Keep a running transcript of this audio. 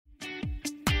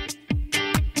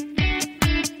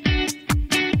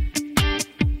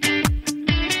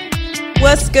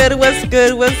What's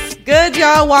good,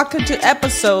 y'all? Welcome to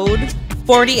episode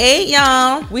 48,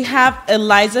 y'all. We have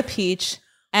Eliza Peach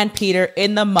and Peter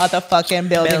in the motherfucking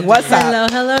building. What's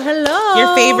up? Hello.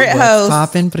 Your favorite host.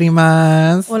 Poppin'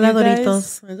 primas. Hola,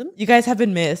 Doritos. You guys have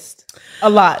been missed a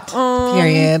lot.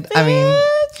 Period. I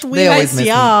mean, they always miss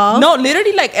y'all. No,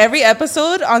 literally, like every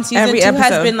episode on season 2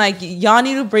 has been like, y'all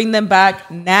need to bring them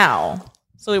back now.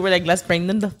 So we were like, let's bring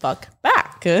them the fuck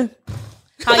back.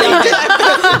 How y'all doing?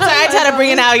 Sorry, I tried to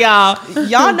bring it out, y'all.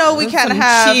 Y'all know we can't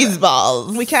have cheese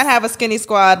balls. We can't have a Skinny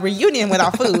Squad reunion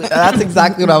without food. That's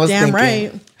exactly what I was thinking.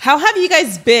 Right. How have you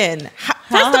guys been?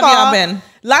 First of all, been?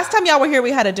 Last time y'all were here, we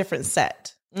had a different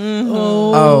set. Mm-hmm.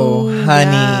 Oh,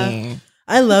 honey. Yeah.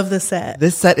 I love the set.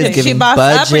 This set is giving she boss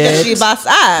budget. up or does she boss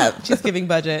up? She's giving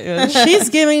budget. She's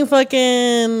giving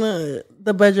fucking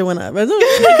the budget went up.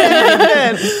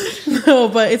 No,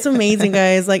 but it's amazing,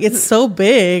 guys. Like, it's so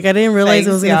big. I didn't realize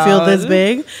it was gonna feel this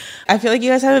big. I feel like you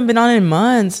guys haven't been on in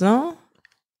months, no?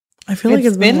 I feel like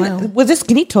it's been a while. Was it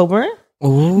Skinny-tober?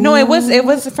 Ooh. No, it was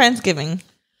Friendsgiving.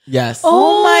 Yes.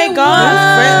 Oh my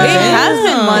god. It has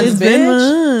been months, It's bitch.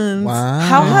 been months. Wow.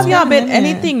 How have y'all been?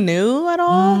 Anything new at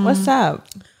all? What's up?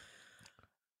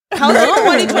 How's your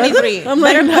 2023? I'm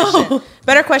like, no.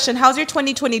 Better question. How's your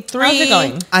 2023? How's it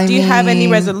going? I Do you have any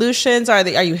mean- resolutions? Are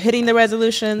you hitting the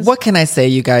resolutions? What can I say,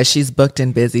 you guys? She's booked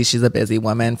and busy. She's a busy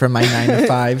woman from my 9 to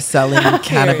 5 selling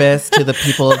cannabis to the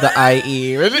people of the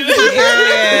IE.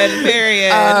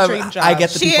 Period. Dream job. I get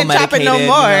the she people ain't chopping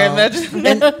medicated. no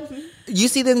more. And you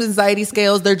see them anxiety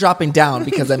scales, they're dropping down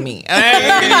because of me.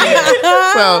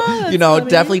 So,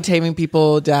 definitely taming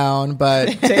people down, but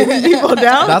Taming people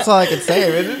down? that's all I could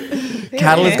say.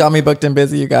 Catalyst got me booked and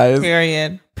busy, you guys.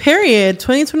 Period.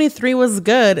 2023 was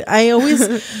good. I always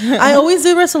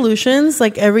do resolutions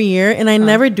like every year, and I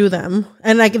never do them,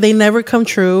 and like they never come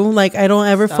true. Like, I don't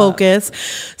ever focus.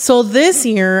 So this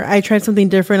year I tried something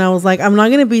different. I was like, I'm not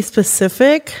going to be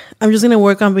specific. I'm just going to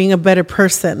work on being a better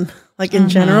person, like in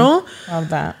general. Love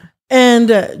that.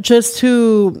 And just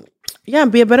to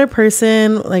be a better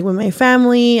person, like with my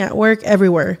family, at work,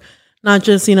 everywhere. Not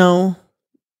just,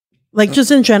 like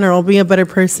just in general, be a better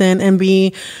person and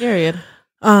be Period.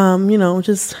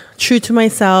 Just true to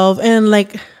myself. And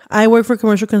like, I work for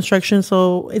commercial construction,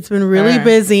 so it's been really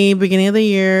busy beginning of the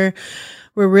year.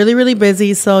 We're really, really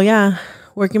busy. So yeah,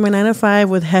 working my 9 to 5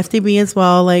 with Hefty B as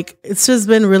well. Like, it's just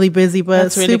been really busy, but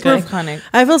That's really super good, iconic.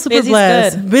 I feel super Busy's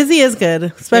blessed. good. Busy is good,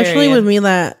 especially Period. with me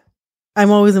that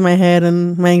I'm always in my head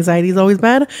and my anxiety is always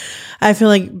bad. I feel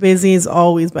like busy is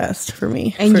always best for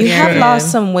me. And for you have sure.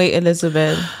 lost some weight,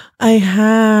 Elizabeth. I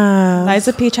have.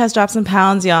 Eliza Peach has dropped some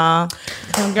pounds, y'all.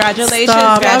 Congratulations.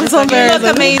 Stop. I'm so You look embarrassed.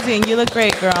 amazing. You look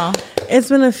great, girl. It's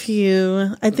been a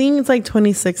few. I think it's like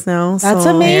 26 now. That's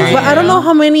so. amazing. But I don't know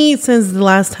how many since the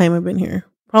last time I've been here.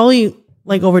 Probably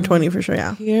like over 20 for sure,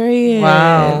 yeah. Period.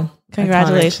 Wow.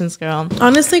 Congratulations, girl.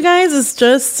 Honestly, guys, it's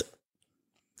just,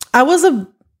 I was a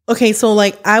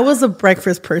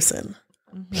breakfast person.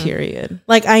 Period.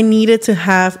 Like, I needed to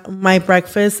have my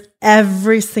breakfast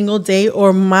every single day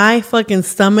or my fucking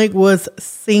stomach was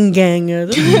singing.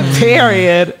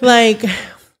 Period. Like,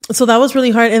 so that was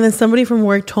really hard. And then somebody from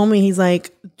work told me, he's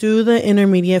like, do the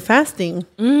intermediate fasting.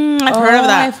 I've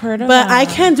heard of that. But I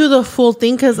can't do the full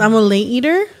thing because I'm a late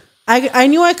eater. I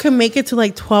knew I could make it to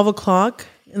like 12 o'clock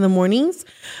in the mornings,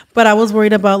 but I was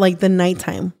worried about like the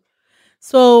nighttime.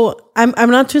 So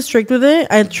I'm not too strict with it.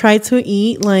 I try to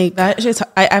eat like that. Just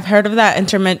I've heard of that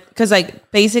intermittent because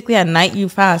like basically at night you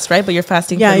fast, right? But you're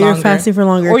fasting. Yeah, for you're longer. fasting for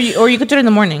longer. Or you could do it in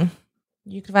the morning.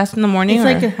 You could fast in the morning. it's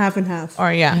or, like a half and half.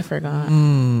 or yeah, I forgot.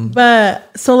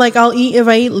 But so like I'll eat, if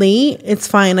I eat late, it's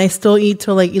fine. I still eat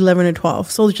till like 11 or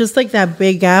 12. So just like that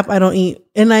big gap, I don't eat.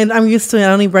 And I'm used to it. I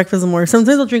don't eat breakfast anymore.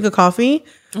 Sometimes I'll drink a coffee,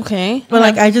 Okay, but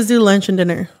like I just do lunch and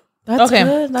dinner. that's Okay.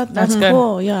 good. That's good.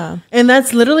 cool. Yeah. And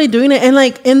that's literally doing it. And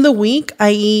like in the week,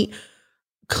 I eat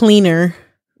cleaner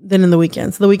than in the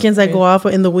weekends. The weekends I go off,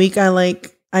 but in the week I'm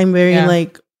very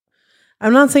like,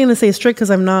 I'm not saying to say strict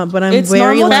because I'm not, but I'm It's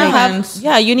very normal to like have.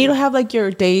 Yeah, you need to have like your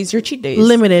days, your cheat days.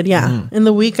 limited. Yeah. In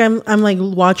the week, I'm like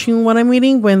watching what I'm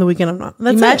eating, but in the weekend, I'm not.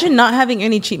 That's Imagine not having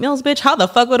any cheat meals, bitch. How the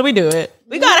fuck would we do it?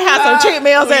 We gotta have some cheat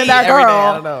meals in there, girl.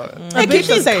 I don't know. it. Hey, A keep bitch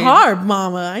the needs same. carb,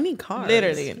 mama. I need carbs.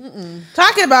 Literally.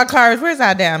 Talking about carbs, where's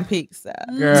our damn pizza?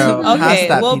 Girl, pass Okay,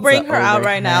 that we'll pizza bring her out over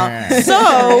right now. here.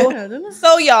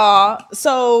 So y'all,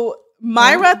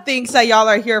 Mayra thinks that y'all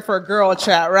are here for girl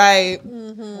chat, right?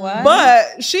 What?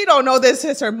 But she don't know this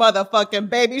is her motherfucking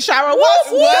baby shower. What's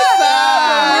up?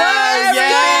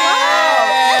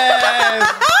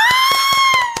 Yes.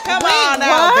 Come on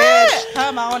out, bitch.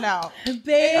 Come on out.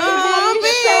 Baby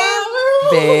Oh,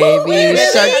 Baby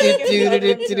shark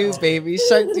do baby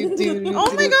shark do.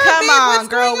 Oh my god! Come on,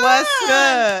 girl. What's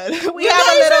good? We have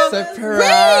a little surprise.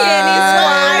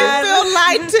 I feel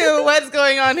lied to. What's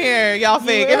going on here? Y'all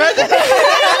fake.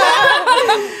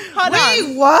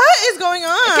 Wait, what is going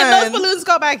on? Can those balloons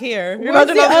go back here? Where's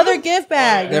the other gift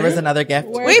bag? There was another gift.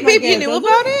 Wait, babe, you knew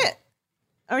about it?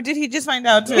 Or did he just find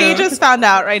out too? He just found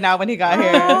out right now when he got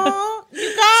here.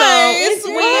 You guys,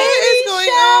 So what is going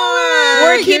on?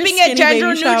 We're keeping it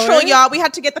gender neutral, y'all. We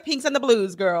had to get the pinks and the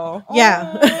blues, girl.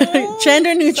 Yeah.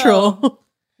 Gender neutral.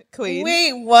 Queen.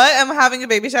 Wait, what? I'm having a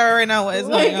baby shower right now. What is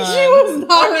going on? She was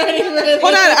not ready.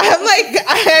 Hold on,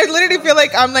 I literally feel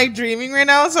like I'm like dreaming right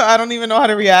now, so I don't even know how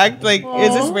to react. Like,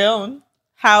 is this real?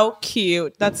 How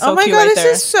cute. That's so oh my cute god, right this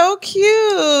there. is so cute.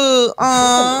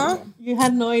 You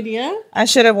had no idea? I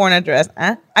should have worn a dress.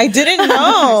 I didn't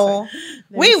know.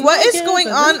 Wait, what is going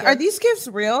on? Are these gifts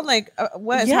real? Like,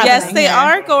 what is happening? Yes, they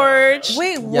are, Gorge.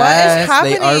 Wait, what Yes, is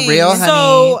happening? they are real, honey.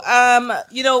 So,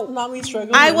 you know, Not me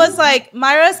struggling. I was like,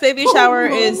 Mayra's baby shower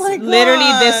is my literally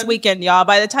God. this weekend, y'all.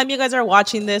 By the time you guys are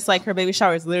watching this, like her baby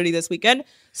shower is literally this weekend.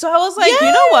 So I was like, you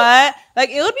know what? Like,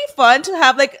 it would be fun to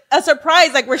have like a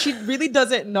surprise, like where she really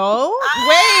doesn't know.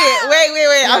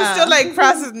 Wait. I'm still like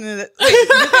processing it. Wait, you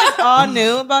guys all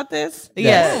knew about this?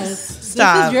 Yes.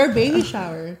 Stop. This is your baby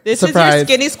shower. This Surprise. is your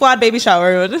skinny squad baby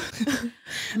shower.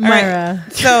 Myra,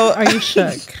 So are you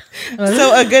shook?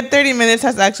 So a good 30 minutes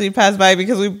has actually passed by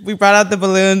because we brought out the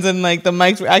balloons and like the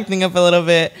mics were acting up a little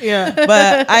bit. Yeah.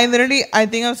 But I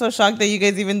think I'm so shocked that you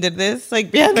guys even did this.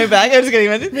 Like behind my back. I'm just kidding.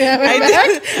 I just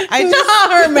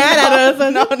her mad at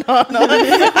us. No.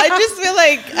 I just feel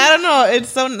like, I don't know. It's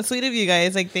so sweet of you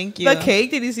guys. Like, thank you. The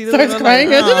cake, did you see the Starts little, crying.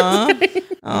 like,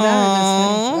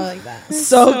 Aw. I like that.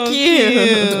 so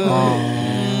cute.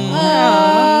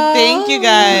 Thank you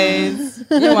guys.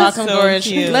 You're welcome, So Gorge.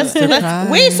 cute. Let's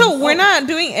Wait, so we're not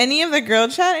doing any of the girl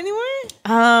chat anymore?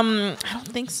 I don't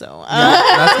think so.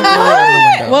 That's completely out of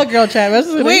the window. What girl chat?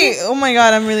 Wait, oh my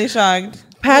god, I'm really shocked.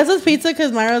 Pass us pizza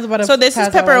because Myra's about to. So this is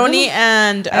pass out. pepperoni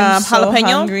and I'm so jalapeno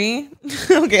hungry.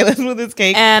 Okay, let's move this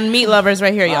cake. and meat lovers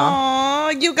right here, y'all. Aw,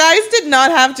 you guys did not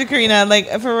have to, Karina. Like,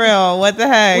 for real. What the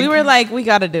heck? We were like, we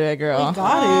gotta do it, girl.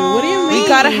 Got it. What do you mean? We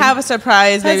gotta have a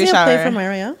surprise baby Pass me a plate shower. for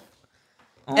Myra, yeah?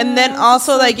 And then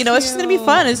also, like, you know, it's just gonna be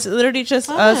fun. It's literally just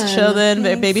us chilling,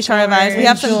 baby shower vibes. We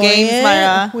have some Enjoy games, it.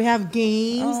 Myra. We have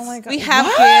games. Oh my god. We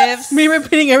have gifts. Me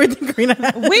repeating everything Karina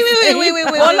had. Wait.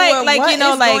 Well, like, you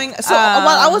know, like, So while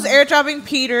I was airdropping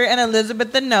Peter and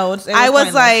Elizabeth the notes, it I was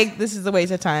pointless. like, this is a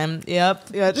waste of time. Yep.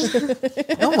 Yeah.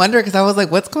 No wonder, because I was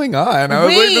like, what's going on? I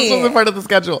was like, this Wait. wasn't part of the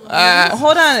schedule.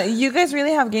 Hold on, you guys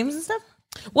really have games and stuff?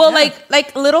 Well,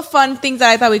 like little fun things that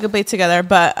I thought we could play together,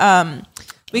 but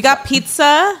we got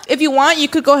pizza. If you want, you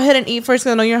could go ahead and eat first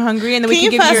because I know you're hungry, and then we Can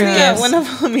can you give pass you your me gifts. one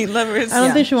of the meat lovers? I don't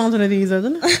Yeah. think she wants one of these,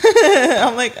 doesn't it?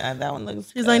 I'm like, that one looks.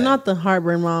 She's good. like, not the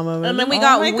heartburn mama. And then we Oh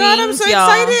got my wings, god, I'm so y'all.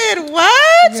 excited!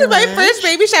 What? You're My right. first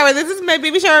baby shower. This is my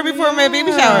baby shower before my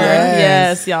baby shower.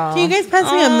 Yes, y'all. Can you guys pass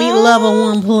me a meat level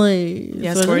one, please?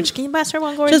 Yes, Wasn't Gorge. it? Can you pass her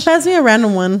one, Gorge? Just pass me a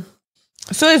random one.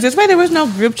 So is this why there was no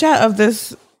group chat of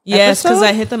this? Yes, because episode?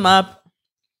 I hit them up.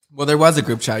 Well, there was a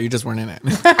group chat. You just weren't in it. I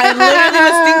literally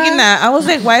was thinking that. I was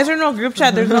like, why is there no group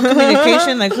chat? There's no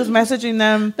communication. Like, who's messaging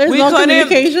them? There's We no couldn't-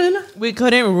 communication. We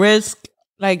couldn't risk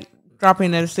like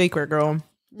dropping it a secret, girl.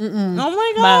 Oh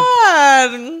my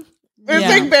god! It's Yeah.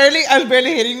 like I was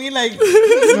barely hitting me. Like,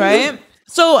 Right?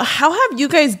 So how have you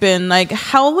guys been? Like,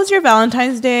 how was your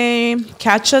Valentine's Day?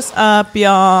 Catch us up,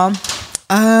 y'all.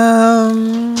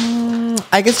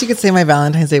 I guess you could say my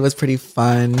Valentine's Day was pretty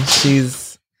fun.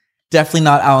 She's definitely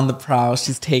not out on the prowl.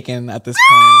 She's taken at this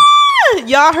point.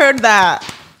 Y'all heard that.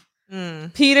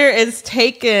 Peter is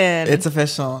taken. It's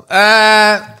official.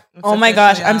 Oh my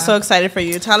gosh, I'm so excited for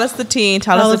you. Tell us the tea.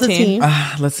 Tell us the tea.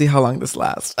 Let's see how long this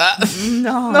lasts.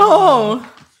 No.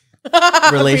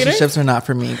 Relationships are not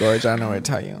for me, Gorge. I don't know what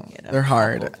to tell you. They're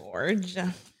hard. Gorge.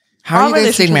 How All are you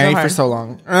guys staying relationships are married for hard. so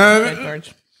long?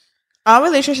 Gorge. Our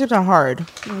relationships are hard.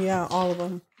 Yeah, all of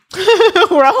them.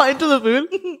 We're all into the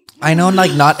food. I know,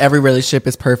 like, not every relationship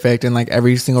is perfect, and like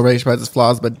every single relationship has its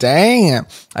flaws. But dang,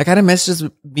 I kind of miss just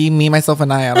being me, myself,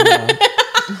 and I don't know.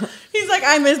 He's like,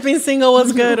 I miss being single.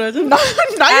 What's good? Not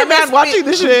your man watching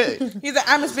this shit. He's like,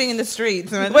 I'm just being in the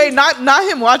streets. Wait, not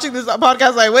him watching this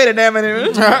podcast. Like, wait a damn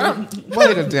minute.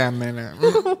 Wait a damn minute.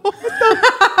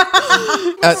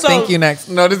 Thank you. Next.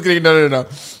 No, just kidding. No.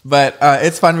 But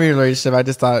it's fun being in a relationship. I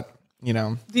just thought, you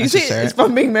know, Do you I should say share it's it.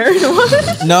 fun being married?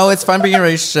 No, it's fun being in a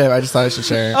relationship. I just thought I should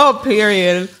share it. Oh,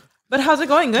 period. But how's it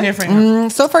going?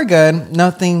 Good. So far, good.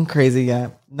 Nothing crazy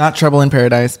yet. Not trouble in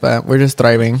paradise, but we're just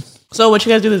thriving. So, what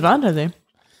you guys do this Valentine's Day?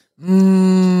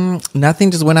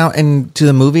 Nothing. Just went out and to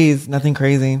the movies. Nothing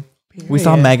crazy. Period. We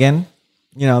saw Megan.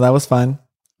 You know, that was fun.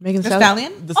 Megan Thee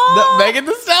Stallion? The Megan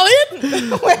Thee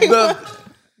Stallion?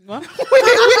 What? Wait.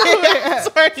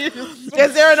 Sorry.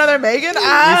 Is there another Megan? We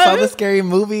saw the scary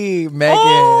movie, Megan.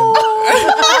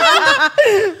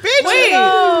 Bitch, wait.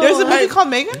 There's a movie called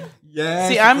Megan? Yeah.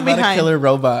 See, I'm behind. A killer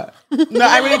robot. No,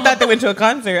 I really thought they went to a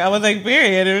concert. I was like,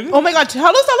 period. Oh my god, tell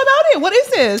us all about it. What is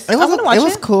this? It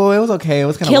was cool. It was okay. It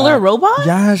was kind of killer robot.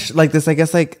 Yeah, like this. I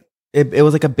guess like it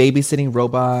was like a babysitting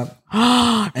robot.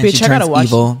 And bitch, she I gotta turns watch.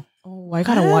 Evil. Oh, I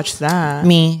gotta watch that.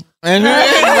 Me.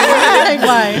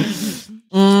 Why?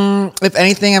 If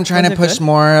anything, I'm trying to push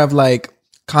more of like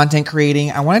content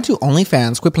creating. I want to do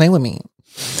OnlyFans. Quit playing with me.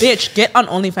 Bitch, get on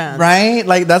OnlyFans. Right?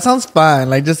 Like that sounds fun.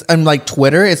 Like just and like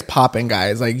Twitter is popping,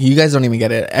 guys. Like you guys don't even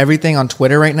get it. Everything on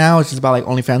Twitter right now is just about like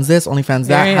OnlyFans this, OnlyFans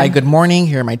that. Period. Hi, good morning.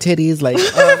 Here are my titties. Like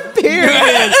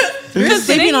period. You're just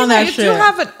sleeping on that shit. You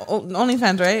have an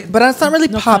OnlyFans, right? But it's not really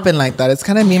popping like that. It's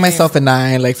kind of me, myself, and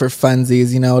I, like for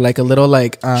funsies, you know, like a little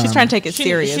like. She's trying to take it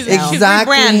serious. Exactly. She's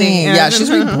rebranding. Yeah, she's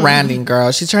rebranding,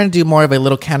 girl. She's trying to do more of a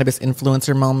little cannabis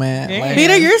influencer moment. Like,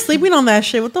 Peter, you're sleeping on that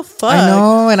shit. What the fuck? I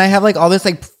know, and I have like all this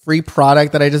like free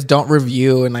product that I just don't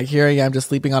review, and like here I am just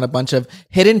sleeping on a bunch of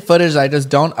hidden footage that I just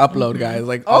don't upload, guys.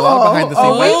 Like a lot behind the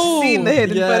scenes. We've seen the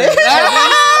hidden footage.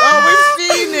 We've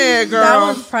seen it, girl. That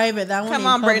one's private. That one. Come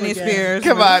on, Britney Spears.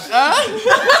 Come on.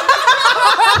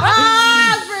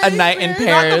 A night in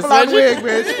Paris. The blonde wig,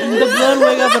 bitch. The blonde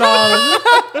wig of it all.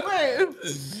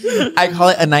 I call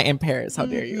it a night in Paris. How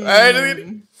dare you?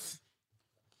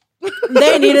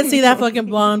 They need to see that fucking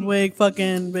blonde wig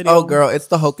fucking video. Oh, girl, it's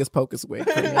the Hocus Pocus wig.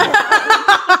 We're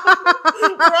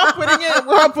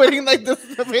all putting like this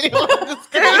video on the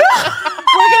screen.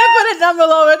 We're gonna put it down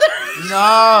below it.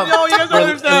 No, you guys don't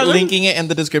understand. Linking it in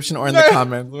the description or in the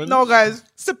comments. No, guys,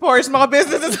 support small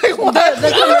businesses. Like what?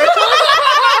 The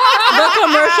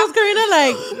commercials, Karina.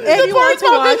 Like if you want to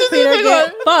watch Peter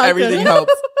get fucked, everything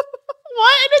helps.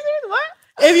 What? What?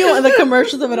 If you want the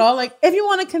commercials of it all, like if you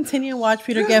want to continue to watch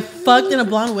Peter get fucked in a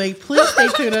blonde wig, please stay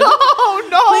tuned.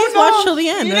 No, please watch till the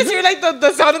end. You just hear like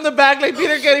the sound in the back, like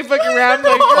Peter getting fucking around.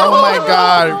 Like, oh my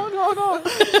god! No,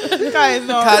 guys,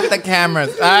 no. Cut the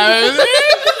cameras.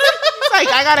 Like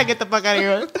I gotta get the fuck out of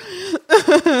here.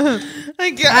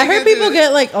 I heard people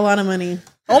get like a lot of money.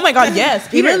 Oh my god, yes.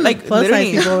 Peter, even like plus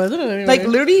literally, like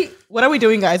literally. What are we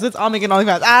doing, guys? Let's all make it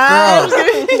OnlyFans. I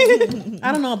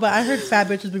don't know, but I heard fat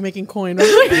bitches be making coin.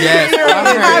 Yes,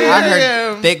 I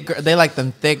heard thick. They like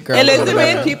them thick girls.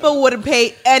 Elizabeth, people wouldn't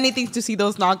pay anything to see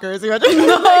those knockers. No,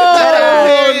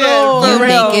 you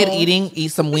naked eat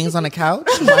some wings on a couch.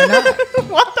 Why not?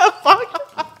 What the fuck?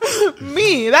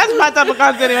 Me, that's my type of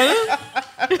content.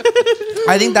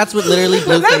 I think that's what literally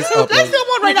Blueface uploads. Let's do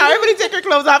one right now. Everybody take your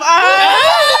clothes off.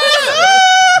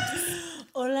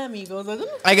 Hola, amigos.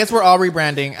 I guess we're all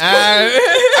rebranding.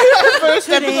 First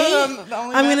episode,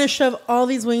 I'm gonna shove all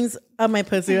these wings up my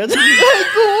pussy. What is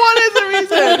the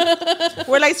reason?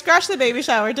 We're like, scratch the baby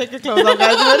shower. Take your clothes off,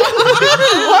 guys.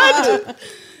 What?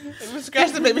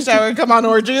 Scratch the baby shower. Come on,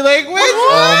 orgy. Like, wait.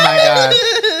 Oh my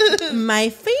god. My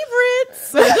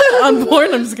favorites. I'm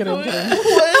born. I'm just kidding. What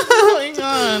is going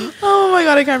on? Oh my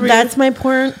god, I can't read. That's my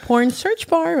porn search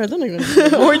bar. I don't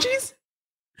even orgies.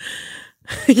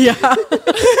 Yeah.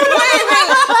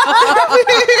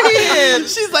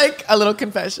 She's like a little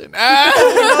confession. They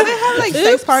have like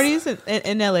sex parties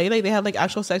in LA. Like they have like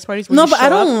actual sex parties. No, but I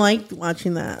don't like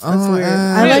watching that. That's weird.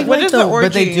 I like the orgy.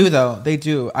 But they do though. They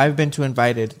do. I've been to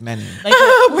invited many. Like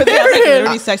where they have like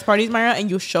literally sex parties, Mayra,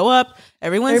 and you show up.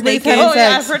 Everyone's naked. Oh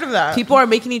yeah, I've heard of that. People are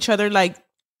making each other like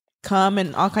come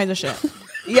and all kinds of shit.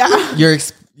 Yeah.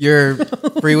 You're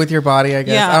free with your body, I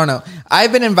guess. Yeah. I don't know.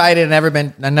 I've been invited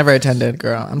and I never attended,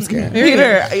 girl. I'm scared.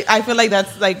 Peter, I feel like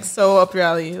that's like so up your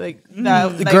alley. Like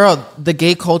that, like, girl, the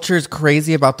gay culture is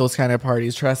crazy about those kind of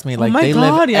parties. Trust me. Like they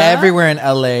live everywhere in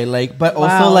LA. Like, but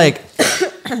also like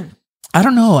I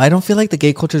don't know. I don't feel like the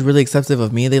gay culture is really accepting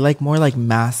of me. They like more like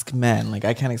masked men. Like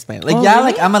I can't explain it. Like really?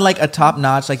 Like I'm a top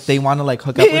notch. Like they want to like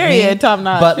hook up with me. Top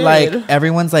notch. But like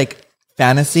everyone's like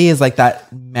fantasy is like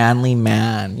that manly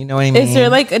man. You know what I mean? Is there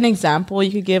like an example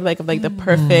you could give like of like the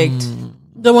perfect?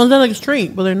 The ones that look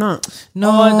straight, but they're not.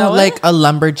 No, like a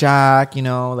lumberjack, you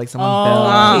know, like someone built.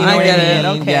 You know I get it.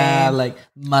 Okay. Yeah, like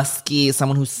musky,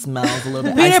 someone who smells a little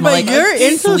bit. Peter, but like you're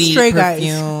into straight guys.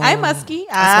 I'm musky.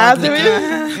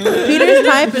 Peter's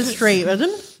type is straight, isn't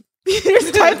it?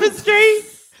 Peter's type is straight.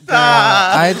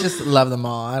 I just love them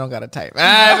all. I don't got a type.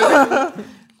 I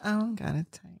don't got a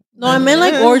type. No, I meant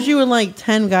like orgy with like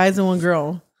 10 guys and one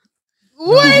girl.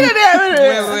 Wait.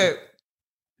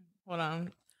 Hold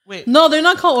on. Wait. No, they're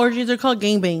not called orgies. They're called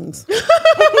gangbangs.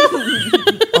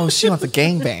 Oh, she wants a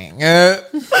gangbang.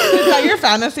 Is that your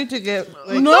fantasy to get?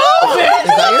 Like, no, bitch. Is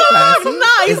that your fantasy? I'm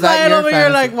not. He's lying over here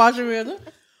like watching me.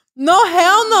 No,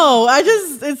 hell no.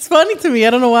 It's funny to me. I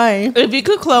don't know why. If you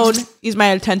could clone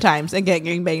Ismael 10 times and get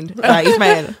gangbanged by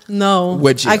Ismael. No.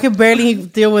 Would you? I could barely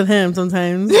deal with him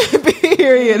sometimes.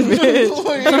 Period, bitch.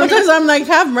 Sometimes I'm like,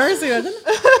 have mercy.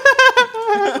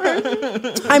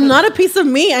 I'm not a piece of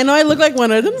meat. I know I look like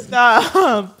one of them.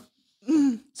 Stop.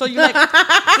 So you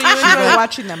enjoy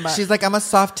watching them. But. She's like, I'm a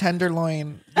soft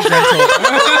tenderloin. I'm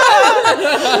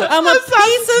a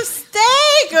piece of steak.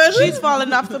 She's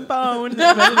falling off the bone. Girl,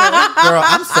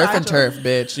 I'm surf and turf,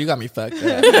 bitch. You got me fucked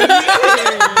up.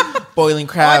 Boiling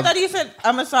crab. I thought you said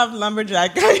I'm a soft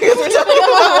lumberjack.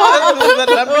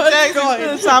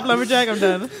 Soft lumberjack. I'm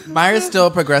done. Mayra's still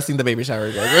progressing the baby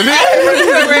shower.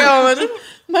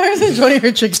 Mayra's enjoying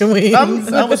her chicken wings.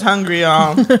 I was hungry,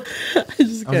 y'all. I'm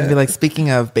gonna be like, speaking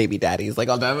of baby daddies, like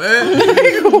all that.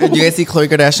 Did you guys see Khloe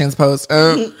Kardashian's post?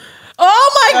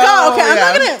 Oh my god! Okay, I'm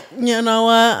not gonna. You know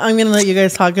what? I'm gonna let you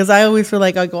guys talk because I always feel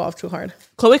like I go off too hard.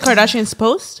 Khloe Kardashian's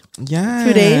post. Yes.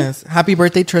 Today. Happy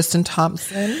birthday, Tristan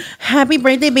Thompson. Happy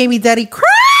birthday, baby daddy.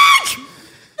 Cringe.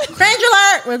 Cringe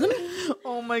alert.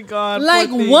 Oh my god! Like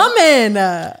woman.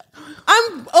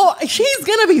 She's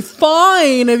gonna be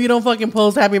fine if you don't fucking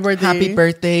post happy birthday. Happy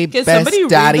birthday, best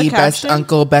daddy, best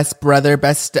uncle, best brother,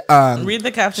 best. Read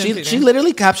the caption. She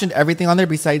literally captioned everything on there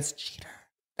besides cheater.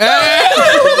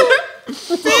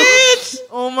 Bitch!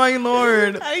 Oh my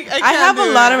lord! I have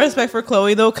a lot of respect for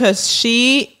Khloe though, because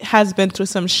she has been through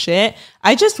some shit.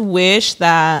 I just wish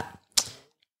that.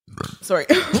 Sorry,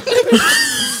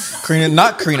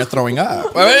 Karina throwing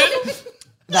up.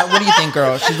 What do you think,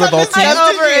 girl? She's revolting.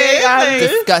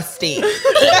 Disgusting.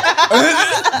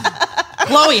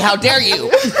 Khloe, how dare you?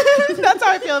 That's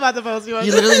how I feel about the post. You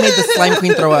literally made the slime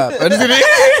queen throw up.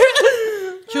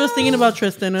 She was thinking about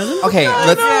Tristan. Okay,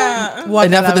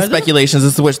 enough of the speculations.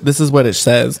 This is what it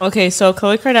says. Okay, so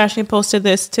Khloe Kardashian posted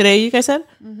this today. You guys said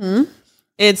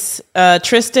it's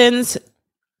Tristan's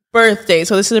birthday.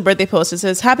 So this is a birthday post. It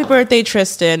says, "Happy birthday,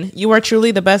 Tristan. You are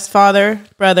truly the best father,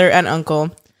 brother, and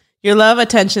uncle. Your love,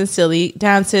 attention, silly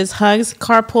dances, hugs,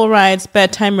 carpool rides,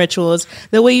 bedtime rituals,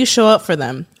 the way you show up for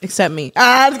them. Except me."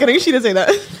 I was kidding. She didn't say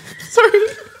that. Sorry.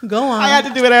 Go on. I had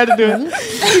to do it.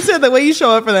 He said the way you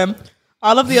show up for them.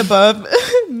 All of the above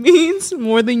means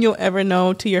more than you'll ever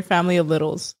know to your family of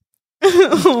littles.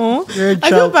 Oh, I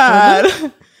feel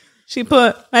bad. She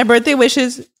put, "My birthday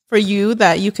wishes for you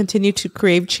that you continue to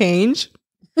crave change."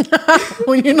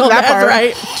 When you know that's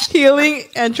right. Healing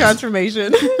and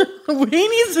transformation. We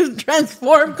need to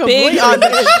transform completely. Big on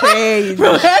this change.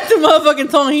 From head to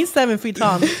motherfucking tongue. He's 7 feet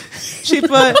tall. She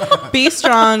put, "Be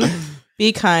strong,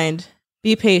 be kind,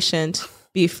 be patient,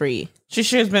 be free." She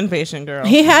sure has been patient, girl.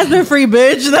 He has been free,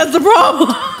 bitch. That's the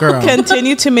problem. Girl.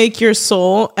 Continue to make your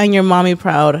soul and your mommy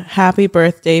proud. Happy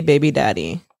birthday, baby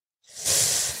daddy.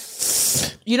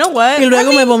 You know what? Y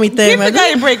luego me vomité. Give the guy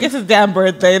a break. It's his damn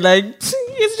birthday. Like,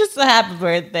 it's just a happy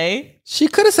birthday. She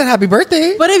could have said happy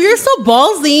birthday. But if you're so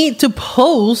ballsy to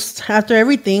post after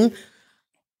everything,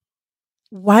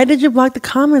 why did you block the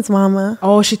comments, mama?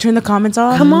 Oh, she turned the comments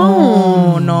off? Come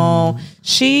on. Oh, no.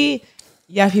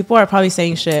 Yeah, people are probably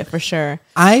saying shit for sure.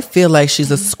 I feel like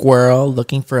she's a squirrel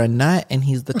looking for a nut, and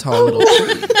he's the tall little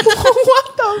tree.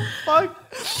 What the fuck?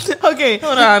 Okay,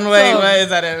 hold on. Wait, what is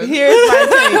that? Here's my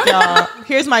take, y'all.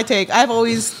 Here's my take. I've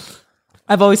always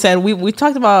said we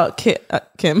talked about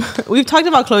Kim. We've talked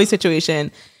about Khloe's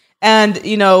situation, and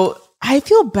you know I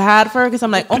feel bad for her because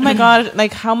I'm like, oh my god,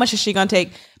 like how much is she gonna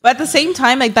take? But at the same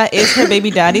time, like that is her baby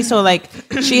daddy, so like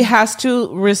she has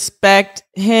to respect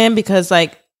him because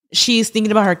like she's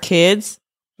thinking about her kids,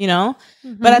 you know.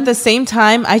 Mm-hmm. But at the same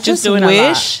time, I just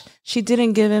wish she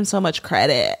didn't give him so much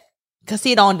credit because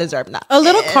he don't deserve nothing. A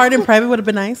little card in private would have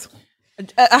been nice.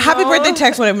 A happy birthday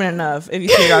text would have been enough if you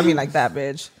cheated on me like that,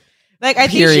 bitch. Like I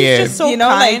think she's just so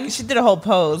kind. Like she did a whole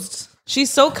post. She's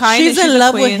so kind. She's in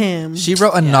love with him. She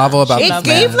wrote a novel about it.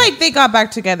 Gave like they got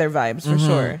back together vibes for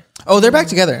sure. Oh, they're back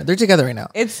together. They're together right now.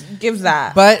 It gives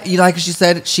that. But like she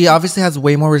said, she obviously has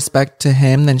way more respect to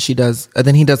him than he does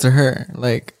to her.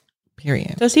 Like,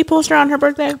 period. Does he post her on her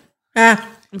birthday? I'm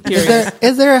curious.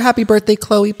 Is there a happy birthday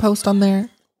Khloe post on there?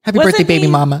 Happy birthday, baby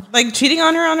mama. Like cheating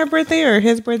on her birthday or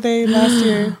his birthday last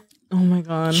year? Oh my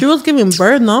god. She was giving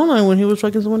birth, no? Like when he was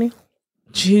fucking somebody.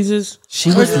 Jesus. She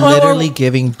was literally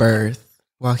giving birth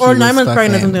while he was 9 months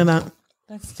pregnant, something like that.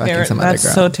 That's terrible.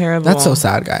 That's so terrible. That's so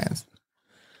sad, guys.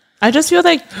 I just feel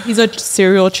like he's a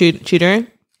serial cheater.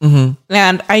 Mm-hmm.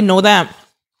 And I know that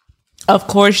of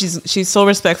course, she's so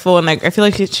respectful, and like I feel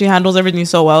like she handles everything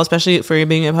so well, especially for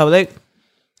being in public.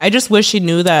 I just wish she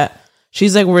knew that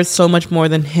she's like worth so much more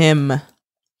than him.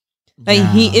 Like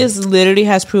he is literally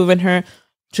has proven her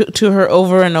to her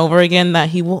over and over again that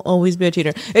he will always be a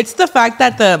cheater. It's the fact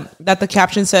that the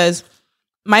caption says,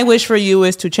 "My wish for you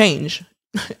is to change."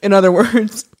 In other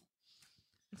words,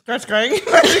 starts crying.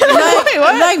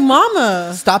 like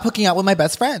mama, stop hooking out with my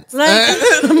best friends. Like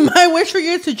my wish for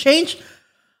you is to change.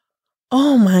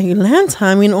 Oh my Lanta!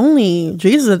 I mean, only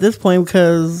Jesus at this point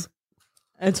because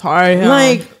it's hard.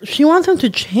 Like she wants him to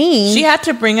change. She had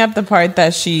to bring up the part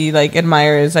that she like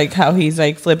admires, like how he's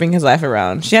like flipping his life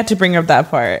around. She had to bring up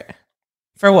that part.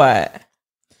 For what?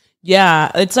 Yeah,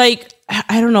 it's like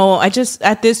I don't know. I just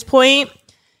at this point.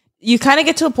 You kind of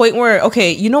get to a point where,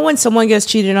 okay, you know when someone gets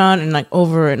cheated on and like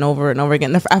over and over and over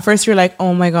again. At first you're like,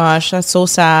 oh my gosh, that's so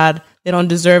sad. They don't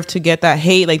deserve to get that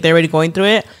hate. Like they're already going through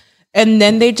it. And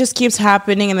then they just keeps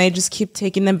happening and they just keep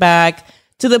taking them back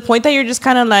to the point that you're just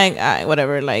kind of like,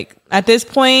 whatever. Like at this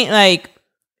point, like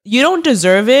you don't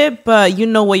deserve it, but you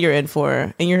know what you're in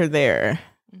for and you're there.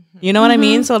 You know what I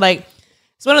mean? So like,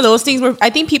 it's one of those things where I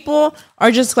think people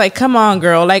are just like, come on,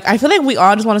 girl. Like, I feel like we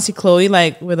all just want to see Chloe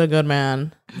like with a good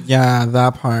man. Yeah,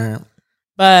 that part.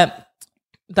 But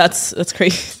that's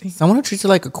crazy. Someone who treats her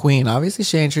like a queen. Obviously,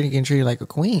 she ain't getting treated like a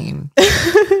queen.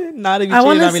 Not even. I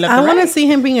want to see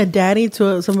him being a daddy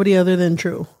to somebody other than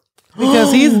True,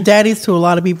 because he's daddies to a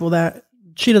lot of people that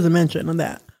she doesn't mention on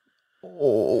that.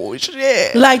 Oh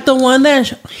shit! Like the one that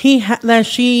he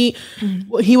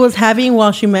was having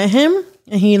while she met him.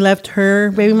 And he left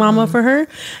her baby mama for her.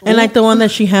 And like the one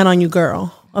that she had on You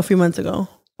Girl a few months ago.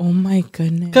 Oh my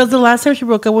goodness. Because the last time she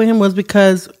broke up with him was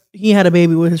because he had a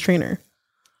baby with his trainer.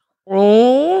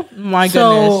 Oh my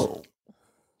goodness.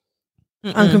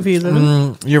 I'm confused.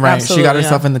 You're right. Absolutely, she got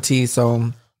herself in the tea.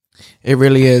 So it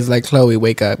really is like, Chloe,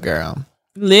 wake up, girl.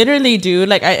 Literally, dude.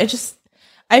 Like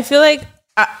I feel like,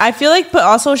 but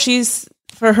also she's,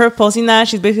 for her posting that,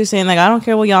 she's basically saying like, I don't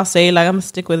care what y'all say, like I'm gonna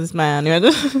stick with this man. You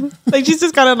know? Like she's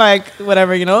just kind of like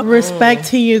whatever, you know. Respect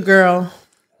to you, girl.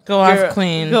 Go off,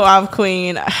 queen.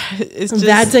 It's just,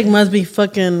 that dick must be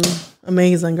fucking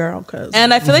amazing, girl.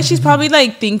 And I feel like she's probably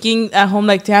like thinking at home,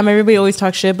 like, damn, everybody always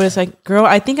talks shit, but it's like, girl,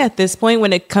 I think at this point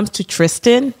when it comes to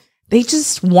Tristan, they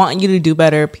just want you to do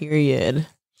better. Period.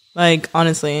 Like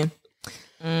honestly.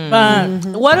 But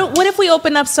what if we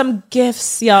open up some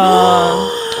gifts, y'all?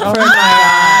 Oh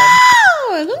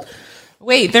my god!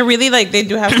 Wait, they're really like they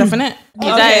do have stuff in it. You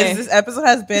guys, this episode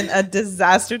has been a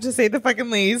disaster to say the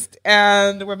fucking least,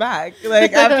 and we're back.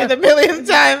 Like after the millionth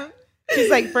time. She's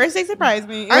like, first they surprised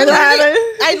me.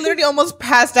 I literally almost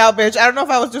passed out, bitch. I don't know if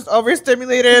I was just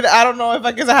overstimulated. I don't know if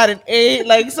I had an 8.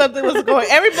 Like something was going.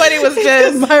 Everybody was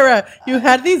just Myra. You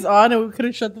had these on and we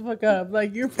couldn't shut the fuck up.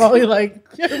 Like you're probably like,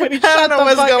 everybody. I don't know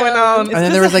what's going on. And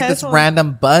then there was like this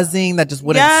random buzzing that just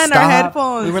wouldn't stop. Our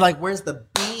headphones. We were like, where's the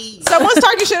beat? Someone's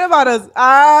talking shit about us. You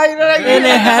know what I mean? And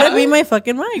it had to be my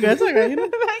fucking mic. That's okay. You know?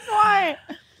 Like why?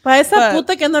 Pa esa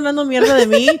puta que anda hablando mierda de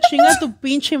mí, chinga tu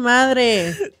pinche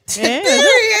madre.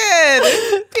 Period.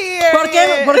 ¿Por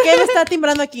qué me está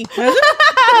timbrando aquí?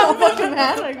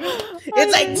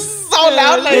 It's like so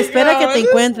loud. Like, espera que te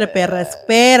encuentre, perra.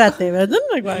 Espérate.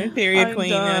 Like, period,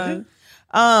 queen.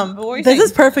 This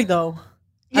is perfect though.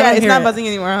 Yeah, it's not buzzing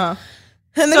anymore, huh?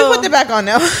 And then we put it back on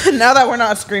now. Now that we're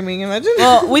not screaming, imagine.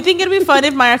 Well, we think it'd be fun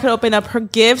if Mayra could open up her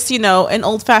gifts, you know, an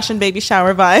old-fashioned baby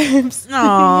shower vibes.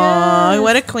 Aww,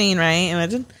 what a queen, right?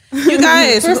 Imagine. You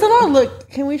guys. First of all, look,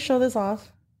 can we show this off?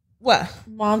 What?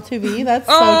 Mom to be. That's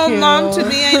so cute. Mom to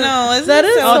be, I know. Isn't that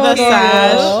is so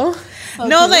sad.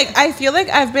 No, like, I feel like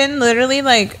I've been literally,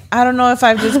 like, I don't know if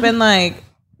I've just been, like,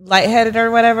 lightheaded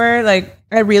or whatever. Like,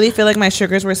 I really feel like my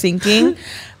sugars were sinking.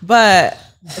 But...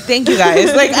 thank you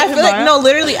guys. Like I feel like no,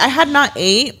 literally, I had not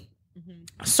ate,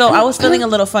 so I was feeling a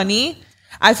little funny.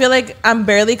 I feel like I'm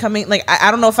barely coming. Like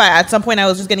I don't know if at some point I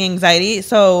was just getting anxiety,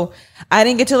 so I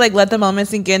didn't get to like let the moment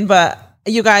sink in. But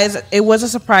you guys, it was a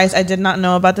surprise. I did not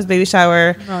know about this baby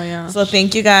shower. Oh yeah. So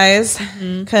thank you guys,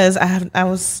 because I'm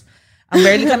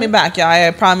barely coming back, y'all. I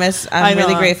promise. I'm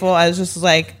really grateful. I was just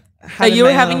like. Like you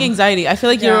were having anxiety. I feel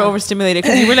like you were overstimulated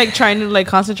because you were like trying to like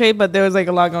concentrate, but there was like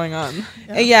a lot going on.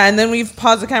 Yeah, and then we've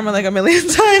paused the camera like a million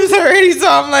times already, so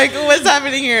I'm like, what's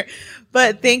happening here?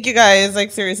 But thank you guys,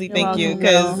 like seriously, thank you,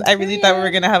 because I really thought we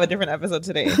were gonna have a different episode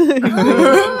today. It's gonna be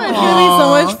so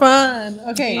much fun.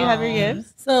 Okay, you have your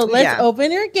gifts. So let's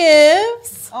open your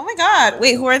gifts. Oh my god!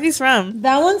 Wait, who are these from?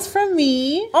 That one's from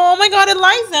me. Oh my god,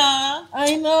 Eliza!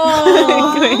 I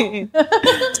know.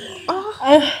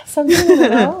 Something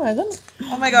I don't know.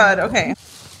 Oh my god! Okay.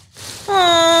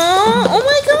 Oh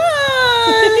my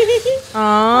god!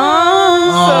 Oh,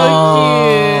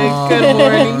 so cute. Good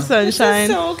morning, sunshine.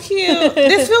 So cute.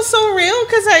 This feels so real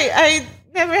because I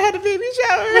never had a baby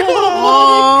shower.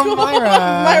 Oh,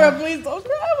 Mayra. Mayra, please don't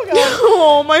cry. Oh my god.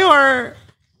 Oh, my heart.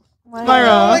 Mayra.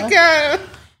 Oh my god.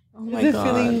 Oh my Is it god.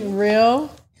 feeling real?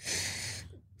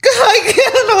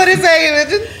 I don't know what to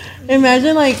say.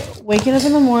 Imagine like waking up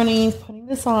in the morning, putting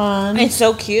this on. It's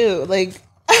so cute. Like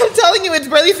I'm telling you, it's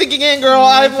barely sinking in, girl.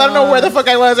 I don't know where the fuck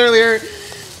I was earlier.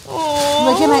 Oh,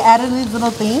 Look, and I added these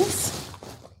little things.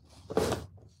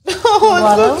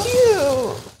 Oh, it's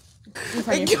so cute.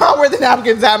 I can't wear the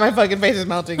napkins at. My fucking face is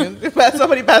melting.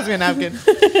 Somebody pass me a napkin.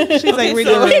 She's like, read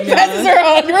the Passes her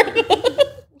on.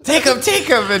 Take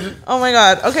them. And oh my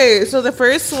god. Okay, so the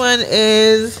first one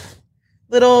is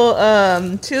little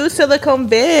 2 silicone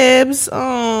bibs.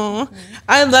 Oh,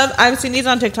 I've seen these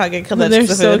on TikTok. It collects They're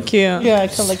the so food. cute. Yeah, I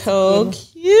collect So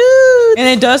cute. And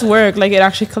it does work. Like, it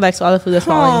actually collects all the food that's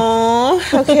falling. Oh,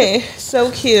 okay, so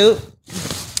cute.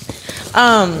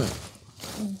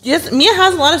 Yes, Mia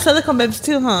has a lot of silicone bibs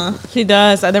too, huh? She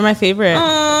does. They're my favorite.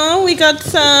 Oh, we got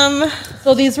some.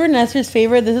 So these were Nestor's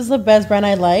favorite. This is the best brand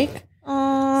I like.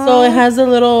 Oh, So it has the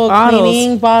little Bottles.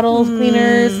 cleaning bottles,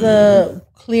 cleaners, the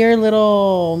clear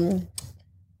little,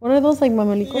 what are those, like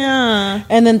mamalico? yeah.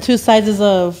 And then 2 sizes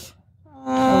of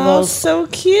Oh, those. so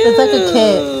cute. It's like a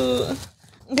kit.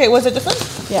 Okay, was it this one?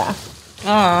 Yeah.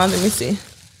 Oh, let me see.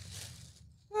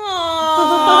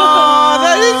 Oh,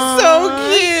 that is so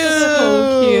cute.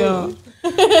 So cute.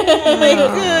 Oh my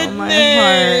goodness. my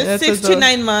heart. That's 6 to so-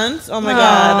 9 months. Oh my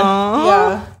god. Aw.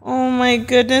 Yeah. Oh my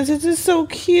goodness, this is so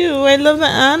cute. I love the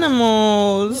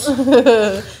animals.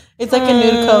 It's like a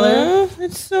nude color.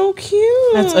 It's so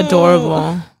cute. That's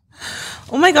adorable.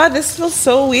 Oh my god, this feels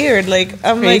so weird. Like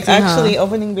I'm like Crazy, huh? actually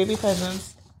opening baby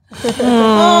presents.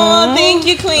 Oh, thank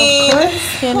you, Queen.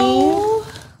 Kenny. Oh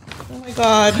my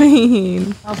god.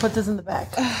 Queen. I'll put this in the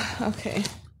back. Okay.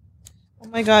 Oh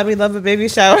my god, we love a baby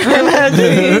shower.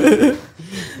 Imagine.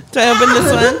 Do I open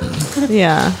this one?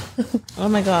 Yeah. Oh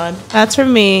my god. That's for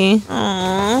me.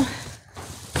 Aww.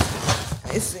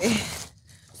 I see.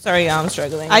 Sorry, I'm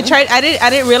struggling. I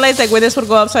didn't realize like where this would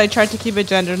go up, so I tried to keep it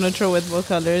gender neutral with both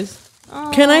colors.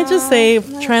 Can I just say,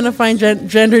 trying to find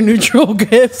gender neutral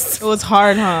gifts? It was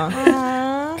hard,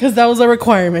 huh? Because that was a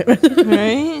requirement.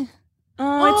 Right?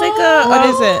 Oh, it's like a What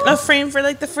is it? A frame for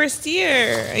like the first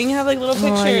year, and you have like little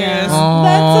pictures. yeah.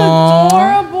 That's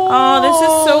adorable. Oh, this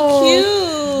is so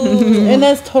cute. And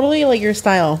that's totally like your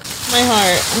style. My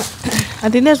heart. I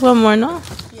think there's one more, no?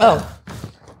 Oh,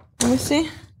 let me see.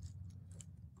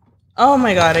 Oh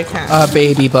my god, I can't. a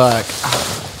baby book.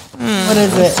 What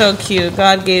is it? So cute.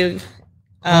 God gave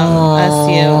us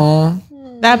you.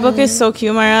 That book is so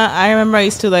cute, Mayra. I remember I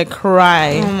used to like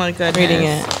cry Oh my goodness. reading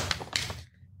it.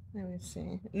 Let me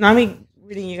see. Not me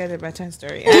reading you guys a bedtime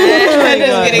story.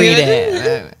 Read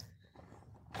it.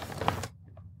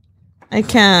 I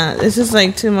can't. This is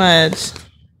like too much.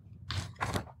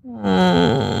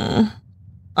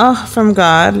 Oh, from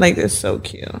God. Like, it's so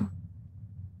cute.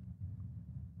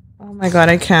 Oh my God,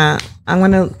 I can't. I'm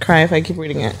going to cry if I keep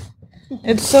reading it.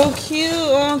 It's so cute.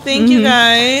 Oh, thank you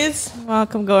guys.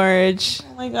 Welcome, Gorge.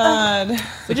 Oh my God.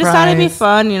 We just thought it'd be Surprise.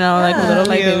 fun, you know, like a little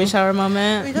like Cute. baby shower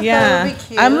moment. Yeah.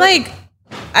 I'm like,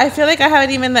 I feel like I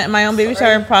haven't even let my own baby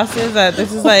shower process that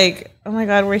this is like, oh my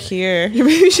God, we're here. Your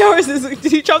baby showers is like,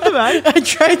 did you drop the bag? I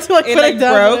tried to like It, put like, it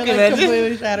down, broke but it, and like, then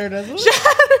completely shattered.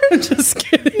 I'm just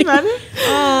kidding.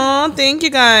 Oh, thank you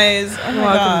guys. Oh my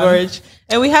Welcome, God. Gorge.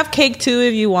 And we have cake too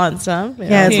if you want some. You know.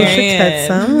 Yes, we should Period.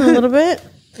 cut some a little bit.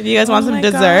 If you guys want some my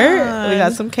dessert, God. we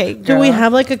got some cake. Do we girl.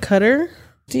 have like a cutter?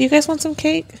 Do you guys want some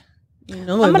cake?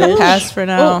 No, I'm gonna pass for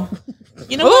now.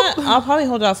 You know what? I'll probably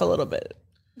hold off a little bit.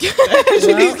 She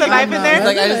needs the knife in there. It's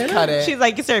like I just cut it. She's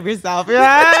like, you serve yourself. no. I'm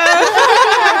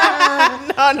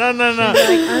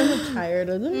tired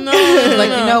of them. She's like,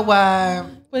 you know what?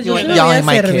 You ain't yelling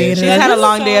my kid. She's had a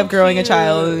long day of growing a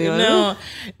child. You know?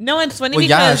 No, it's funny Well,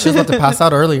 yeah, because she was about to pass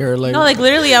out earlier. Like, no, like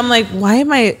literally, I'm like, why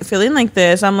am I feeling like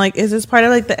this? I'm like, is this part of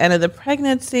like the end of the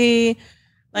pregnancy?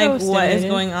 Like, what is Devastated.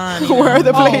 going on? Where are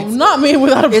the Oh, plates? not me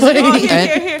without a plate.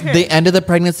 the end of the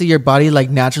pregnancy, your body like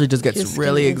naturally just gets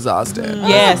really exhausted.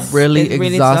 Yes. Really it's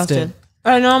exhausted.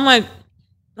 I know. I'm like,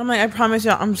 I promise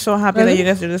you, I'm so happy that you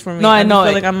guys did this for me. No, I just know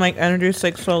feel it. like I'm like energy's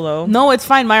like so low. No, it's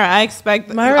fine, Mayra. I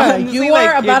expect. Myra, honestly, you like,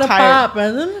 are you're about to tired. pop,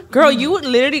 isn't Girl, you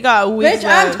literally got weeks. Bitch,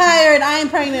 I'm left. tired. I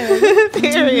ain't pregnant.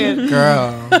 Period.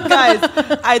 Girl. Guys,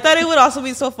 I thought it would also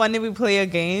be so fun if we play a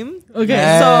game. Okay.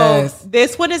 Yes. So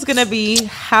this one is gonna be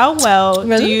how well do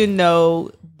Really? you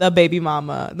know the baby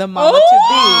mama, the mama to be?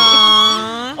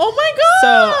 Oh my god.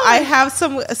 So I have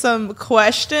some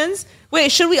questions.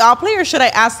 Wait, should we all play or should I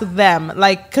ask them?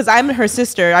 Like, because I'm her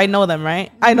sister. I know them,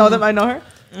 right? I know them. I know her.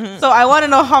 Mm-hmm. So I want to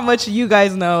know how much you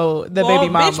guys know the baby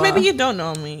mama. Bitch, maybe you don't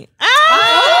know me.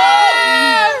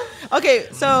 Okay,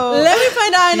 so let me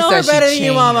find out I know her better than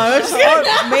you, mama.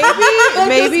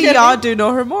 maybe y'all do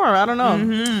know her more. I don't know.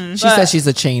 Mm-hmm. She says she's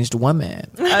a changed woman.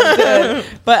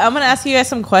 But I'm gonna ask you guys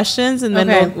some questions and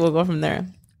then we'll go from there.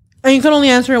 And you can only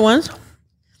answer it once?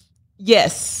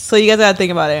 Yes. So you guys gotta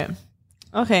think about it.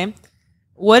 Okay.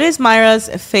 What is Mayra's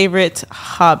favorite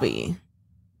hobby?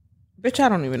 Bitch, I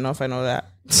don't even know if I know that.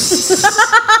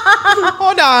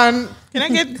 Hold on.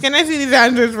 Can I see these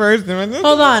answers first?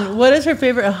 Hold on. What is her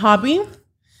favorite hobby?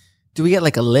 Do we get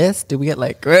like a list? Do we get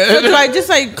like? So do I just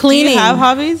like cleaning? Do you have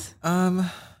hobbies?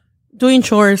 Doing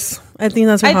chores. I think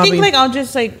that's her hobby. I think like I'll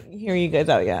just like hear you guys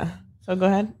out. Yeah. So go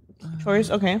ahead. Chores.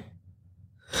 Okay.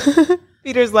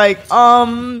 Peter's like,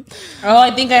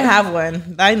 I think I have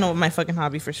one. I know my fucking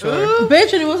hobby for sure.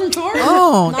 Bitch, and it wasn't chores.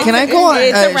 Oh, can I go on?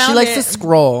 She likes to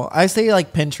scroll. I say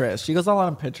like Pinterest. She goes all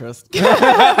on Pinterest.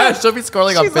 She'll be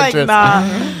scrolling on Pinterest. Like, nah.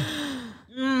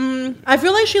 I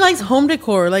feel like she likes home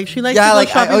decor. Like she likes to go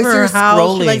shopping for her house.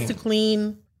 Scrolling. She likes to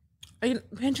clean.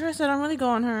 Pinterest, I don't really go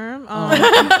on her. She's like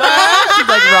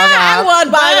wrong app.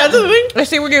 I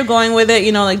see where you're going with it.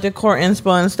 You know, like decor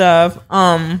inspo and stuff.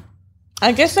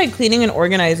 I guess like cleaning and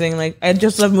organizing. Like I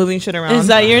just love moving shit around. Is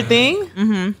that your thing?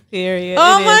 Mm-hmm. Period.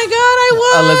 Oh my god, I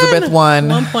won. Elizabeth won.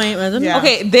 1 point. Yeah.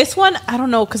 Okay, this one I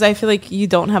don't know because I feel like you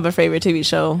don't have a favorite TV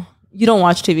show. You don't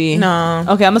watch TV. No.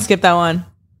 Okay, I'm gonna skip that one.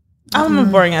 I'm a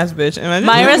boring ass bitch.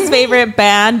 Mayra's favorite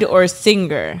band or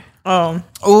singer. Oh.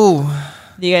 Ooh.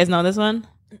 Do you guys know this one?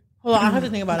 Hold on, I have to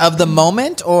think about it. Of the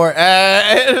moment or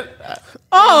of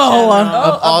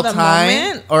all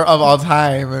time or of all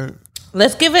time?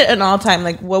 Let's give it an all time.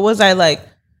 Like, what was I like?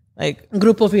 Like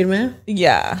Grupo Firme.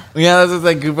 Yeah. Yeah, this is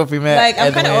like Grupo Firme. Like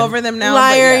I'm kind of over them now.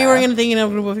 Liar, you weren't thinking of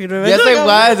Grupo Firme. Yes, it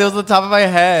was. It was the top of my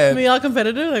head. We all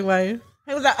competitive. Like why? It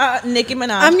was Nicki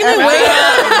Minaj. I'm gonna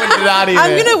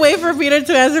wait for Peter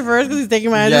to answer first because he's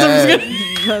taking my answer.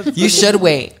 Yes. You should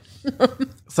wait,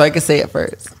 so I can say it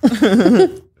first.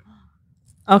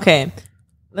 Okay,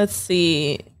 let's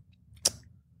see.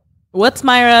 What's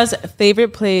Mayra's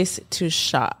favorite place to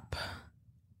shop?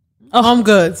 Oh, Home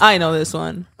Goods. I know this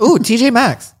one. Ooh, TJ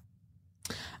Maxx.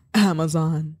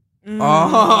 Amazon.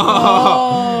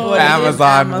 Oh,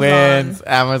 Amazon wins.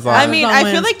 Amazon. I mean, I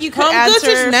feel like you could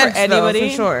answer for anybody.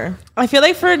 For sure. I feel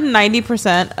like for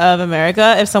 90% of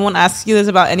America, if someone asks you this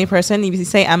about any person, if you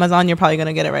say Amazon, you're probably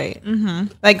gonna get it right. Mm-hmm.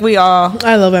 Like we all.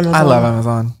 I love Amazon. I love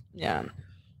Amazon. Yeah.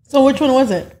 So which one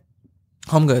was it?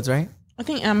 Home Goods, right? I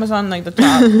think Amazon like the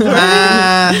top.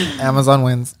 Amazon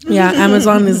wins. Yeah,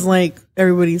 Amazon is like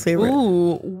everybody's favorite.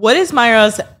 Ooh, what is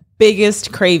Mayra's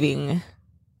biggest craving?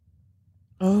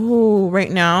 Oh,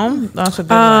 right now? That's a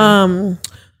good one.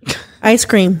 Ice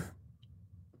cream.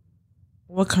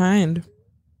 What kind?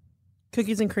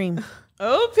 Cookies and cream.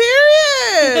 Oh,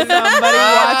 period. Somebody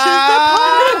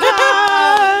watches the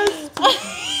podcast.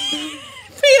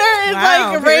 Peter is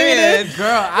like rated.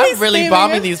 Girl, I'm really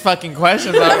bombing these fucking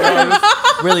questions.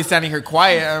 I'm really standing her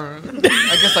quiet.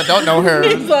 I guess I don't know her.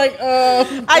 He's like,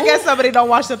 I guess somebody don't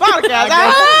watch the podcast.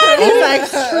 He's like,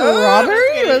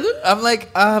 strawberry? I'm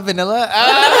like, vanilla.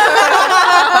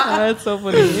 That's so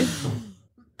funny.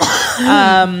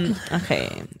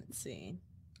 Okay, let's see.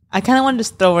 I kind of want to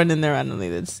just throw one in there randomly.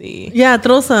 Let's see. Yeah,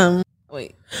 throw some.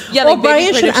 Wait. Yeah, like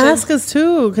Brian should ask us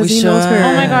too because he knows her.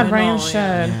 Oh my god, Brian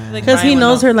should. Because he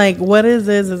knows her. Like, what is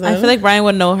this? I feel like Brian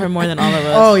would know her more than all of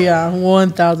us. Oh yeah,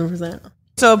 1000%.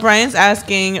 So Brian's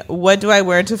asking, what do I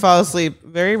wear to fall asleep?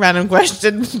 Very random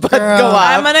question, but Girl, go on.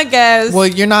 I'm gonna guess. Well,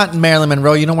 you're not Marilyn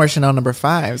Monroe. You don't wear Chanel No.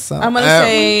 5. So I'm gonna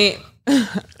say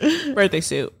birthday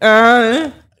suit.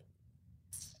 Okay,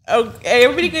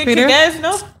 everybody can guess.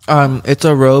 No. It's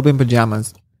a robe and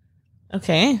pajamas.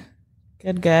 Okay,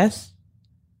 good guess.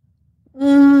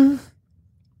 Mm.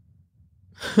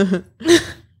 This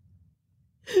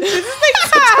is like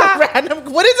such a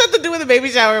random. What does that to do with a baby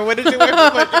shower? What did you wear? It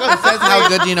says how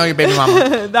good you know your baby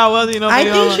mama. That was, I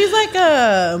think she's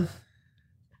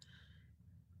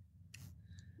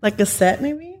like a set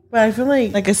maybe, but I feel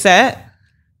like a set.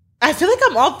 I feel like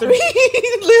I'm all three.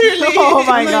 Literally. Oh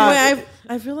my god.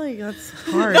 I feel like that's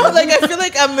hard. No, like I feel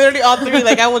like I'm literally all three.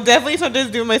 Like I will definitely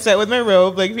sometimes do my set with my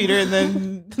robe, like Peter, and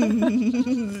then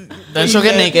then she'll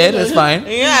get naked. It's fine.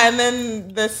 Yeah, and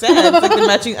then the set, like the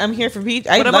matching. I'm here for Pete.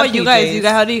 What about you guys?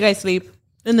 How do you guys sleep?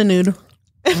 In the nude.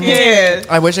 Yeah.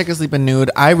 I wish I could sleep in nude.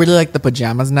 I really like the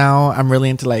pajamas now. I'm really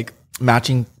into like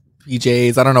matching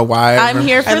PJs. I don't know why. I'm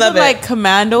here for the like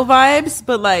commando vibes,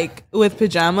 but like with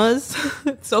pajamas.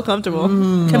 It's so comfortable.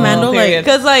 Commando, like,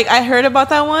 because like I heard about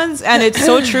that once, and it's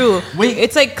so true. Wait,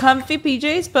 it's like comfy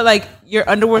PJs, but like your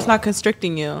underwear's not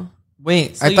constricting you.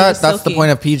 Wait, so I thought that's the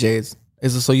point of PJs.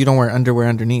 Is it so you don't wear underwear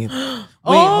underneath? Wait,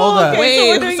 hold up.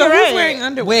 Wait, so who's wearing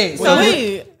underwear?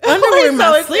 Wait, underwear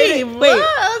my sleeve. Wait,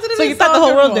 so you thought the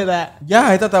whole world did that? Yeah,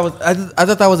 I thought that was. I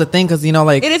thought that was a thing because you know,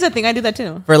 like it is a thing. I do that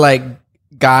too. For like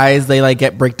guys, they like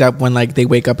get bricked up when like they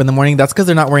wake up in the morning. That's because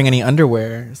they're not wearing any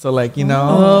underwear. So like you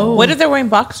know, what if they're wearing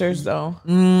boxers though?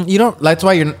 You don't. That's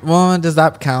why you're. Well, does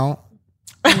that count?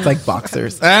 It's like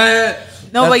boxers. No,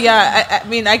 but yeah, I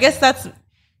mean, I guess that's.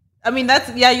 I mean, that's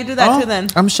you do that too. Then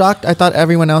I'm shocked. I thought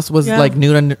everyone else was like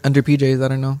nude under PJs. I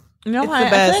don't know. No, it's the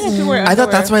best. I thought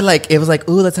that's why like it was like,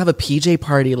 ooh, let's have a PJ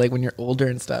party like when you're older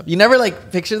and stuff. You never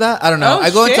like picture that? I don't know.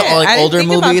 I go into all like older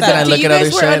movies and I look at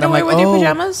other shit and I'm like, with your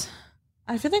pajamas?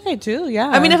 I feel like I do. Yeah.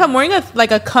 I mean, if I'm wearing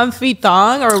a comfy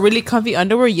thong or a really comfy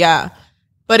underwear, yeah.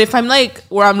 But if I'm like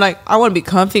where I'm like I want to be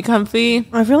comfy,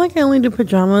 I feel like I only do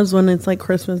pajamas when it's like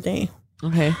Christmas Day.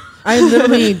 Okay. I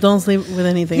literally don't sleep with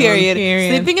anything. Period.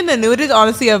 Sleeping in the nude is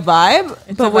honestly a vibe,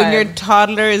 but when your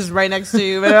toddler is right next to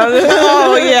you,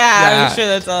 I'm sure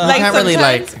that's all.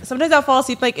 Like sometimes I'll fall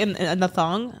asleep like in the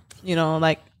thong, you know,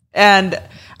 like, and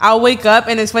I'll wake up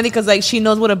and it's funny because like she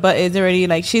knows what a butt is already.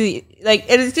 Like she like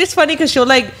it's just funny because she'll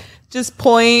like just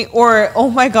point or oh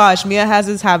my gosh, Mia has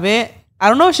this habit. I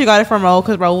don't know if she got it from Raul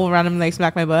because Raul will randomly like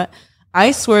smack my butt.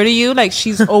 I swear to you, like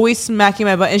she's always smacking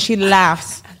my butt and she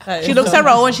laughs. She looks at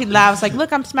Raul and she laughs like,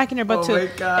 look, I'm smacking her butt too.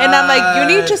 And I'm like,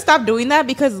 you need to stop doing that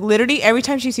because literally every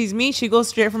time she sees me, she goes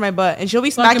straight for my butt and she'll be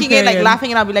smacking it, like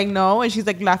laughing, and I'll be like, no. And she's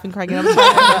like laughing, cracking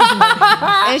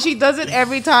up. And she does it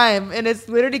every time. And it's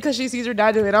literally because she sees her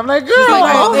dad do it. I'm like, girl,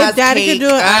 like, if daddy can do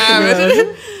it, I can do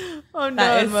it. Oh, no,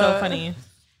 that is so funny.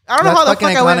 I don't know how the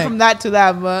fuck I went from that to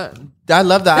that, but I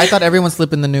love that. I thought everyone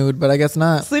slept in the nude, but I guess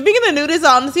not. Sleeping in the nude is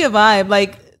honestly a vibe.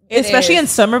 Like, especially in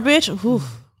summer, bitch.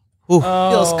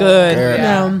 Feels good.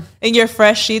 Yeah. In your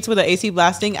fresh sheets with the AC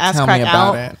blasting, ass Tell crack me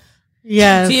about out. it.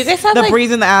 Yes. Do you guys have the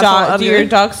breeze in the asshole? Do your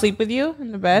dogs sleep with you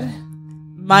in the bed?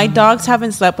 My dogs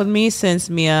haven't slept with me since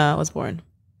Mia was born.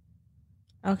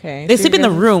 Okay. They sleep in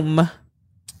the room.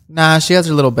 Nah, she has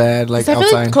her little bed like I outside.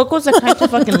 feel like Coco's the kind to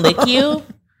fucking lick you.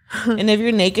 And if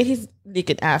you're naked, he's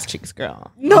licking ass cheeks,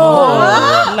 girl. No.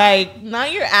 Like,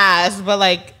 not your ass, but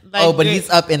like but he's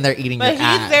up in there eating your ass.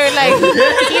 But he's there like,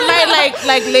 he might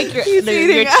like lick your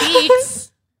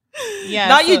cheeks. Yeah.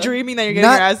 Not you dreaming that you're getting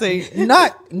your ass ate.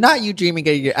 Not you dreaming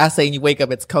getting your ass ate and you wake up,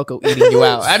 it's Coco eating you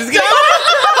out. I'm just kidding.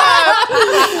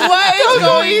 What is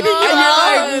going on? And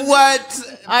you're like, what?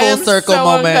 Full circle so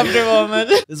moment.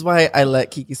 This is why I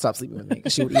let Kiki stop sleeping with me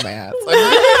because she would eat my ass.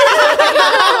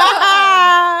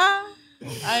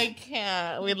 I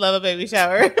can't. We'd love a baby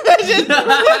shower.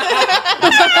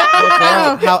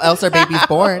 How else are babies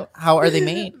born? How are they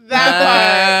made?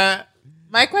 That part.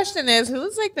 My question is,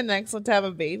 who's like the next one to have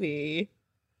a baby?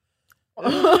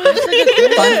 Fun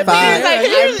fact.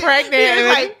 I'm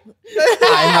pregnant.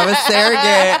 I have a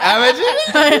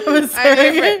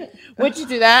surrogate. Would you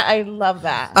do that? I love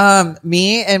that.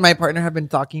 Me and my partner have been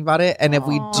talking about it, and if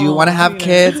we do want to have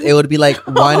kids, it would be like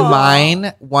one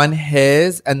mine, one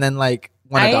his, and then like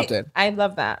one adopted. I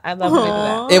love that. I love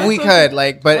that. If we could,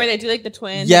 like, but where they do like the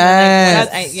twins. Yes,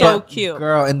 that's so cute,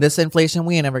 girl. In this inflation,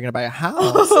 we ain't never gonna buy a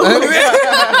house.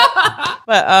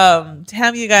 But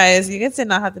damn, you guys did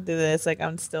not have to do this. Like,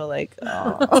 I'm still like,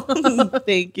 oh,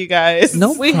 thank you guys.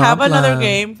 No, we have another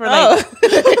game for like.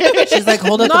 She's like,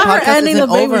 hold up, not the podcast ending isn't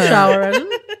the baby over. Shower.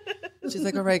 She's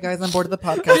like, all right, guys, I'm bored of the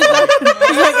podcast.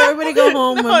 She's like, everybody go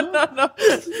home. No.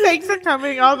 Thanks for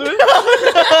coming all the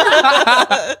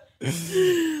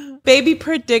way. Baby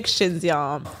predictions,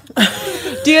 y'all.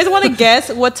 Do you guys want to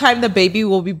guess what time the baby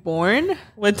will be born?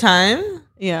 What time?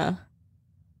 Yeah.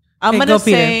 I'm going to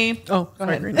say... Oh, go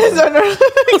ahead.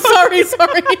 Sorry.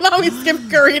 Now we skipped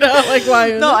Karina. Like,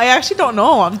 why? No, I actually don't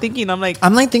know. I'm thinking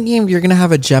thinking if you're going to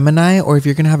have a Gemini or if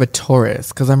you're going to have a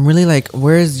Taurus. Because I'm really like,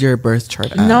 where's your birth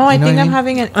chart at? No, I think I'm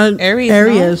having an Aries.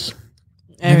 Aries.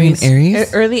 No?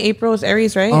 Aries? Early April is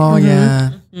Aries, right? Oh,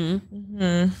 yeah.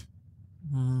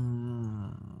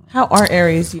 How are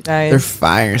Aries, you guys? They're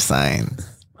fire signs.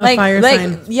 Fire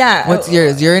sign. Yeah. What's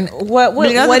yours? You're in... What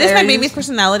is my baby's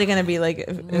personality going to be like?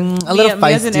 A little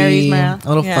feisty, Aries, a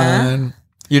little fun.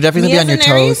 You're definitely going to be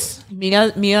on your toes.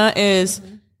 Mia is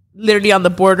literally on the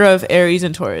border of Aries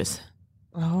and Taurus.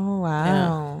 Oh, wow.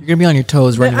 Yeah. You're going to be on your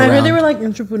toes running around. I heard they were like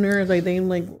entrepreneurs. Like they were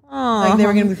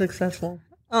going to be successful.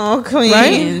 Oh, queen.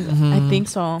 Right? Mm-hmm. I think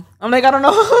so. I'm like, I don't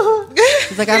know.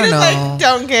 She's like, I don't know. Like,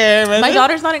 don't care. Man. My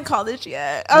daughter's not in college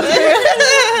yet.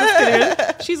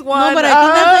 She's one. No, but I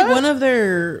think that's like one of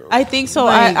their. I think so.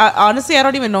 Like, I honestly, I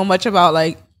don't even know much about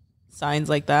like signs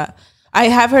like that. I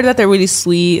have heard that they're really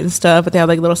sweet and stuff, but they have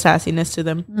like little sassiness to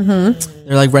them. Mm-hmm.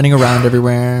 They're like running around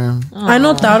everywhere. I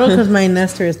know Tauro because my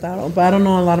nester is Tauro, but I don't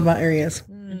know a lot about Aries.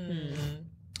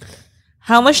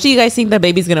 How much do you guys think the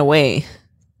baby's gonna weigh?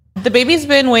 The baby's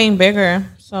been weighing bigger,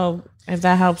 so if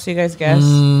that helps you guys guess.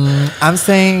 I'm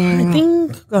saying I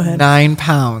think. Go ahead. 9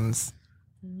 pounds.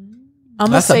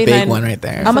 That's a big one right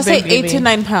there. I'm gonna say big 8 to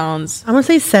 9 pounds. I'm gonna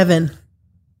say 7.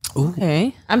 Ooh.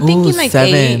 Okay, I'm thinking like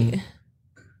 7. 8.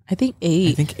 I think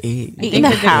 8. I think 8. 8 and a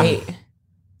half. 8.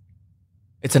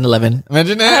 It's an 11.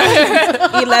 Imagine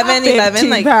that. 11,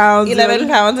 like pounds, 11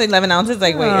 pounds, 11 ounces.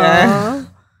 Like, wait,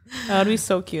 that would be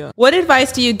so cute. What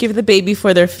advice do you give the baby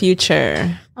for their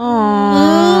future?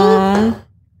 Aww.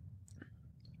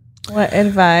 What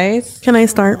advice? Can I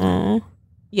start?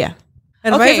 Yeah.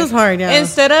 Advice is hard, yeah.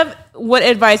 Instead of what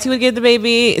advice you would give the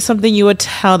baby, something you would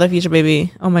tell the future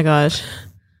baby. Oh my gosh.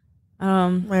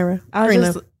 Mayra. I'll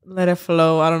Karina. just let it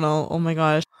flow. I don't know. Oh my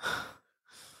gosh.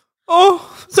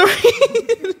 Oh, sorry.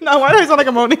 Now why do I sound like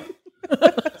I'm moaning?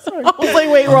 Sorry. I was like,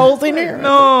 wait, rolls in here.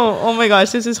 No. Oh my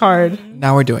gosh, this is hard.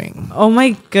 Now we're doing. Oh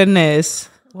my goodness.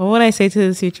 What would I say to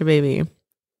this future baby?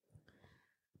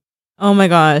 Oh my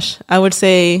gosh. I would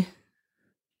say,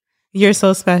 you're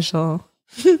so special.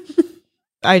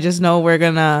 I just know we're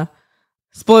gonna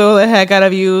spoil the heck out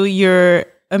of you. You're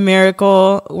a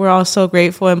miracle. We're all so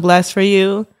grateful and blessed for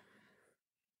you.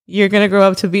 You're gonna grow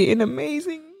up to be an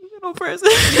amazing little person.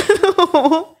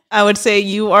 I would say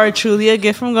you are truly a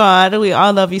gift from God. We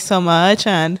all love you so much,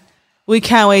 and we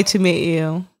can't wait to meet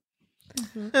you.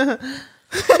 Mara,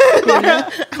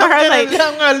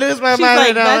 I'm gonna lose my mind.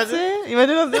 like, that's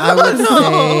it? I would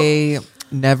say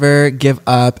never give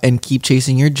up and keep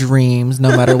chasing your dreams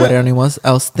no matter what anyone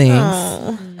else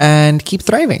thinks. And keep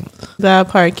thriving. That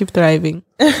part, keep thriving.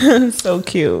 So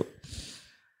cute.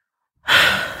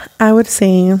 I would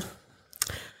say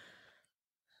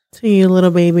to you,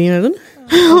 little baby,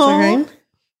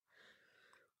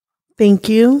 thank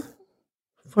you.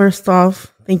 First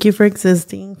off, thank you for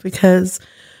existing because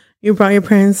you brought your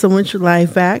parents so much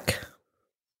life back.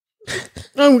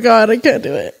 Oh God, I can't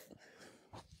do it.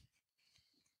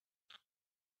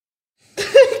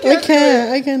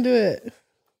 I can't do it.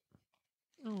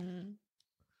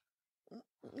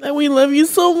 And we love you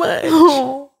so much.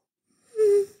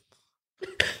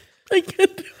 I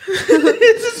can't do it.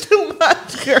 This is too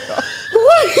much, girl.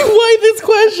 Why this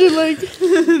question? Like,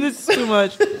 This is too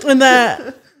much. and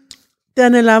that te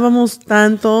anhelábamos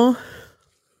tanto.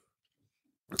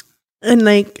 And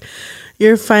like,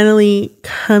 you're finally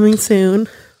coming soon.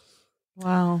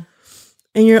 Wow.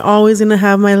 And you're always going to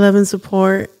have my love and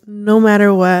support, no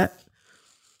matter what.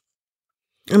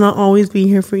 And I'll always be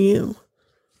here for you.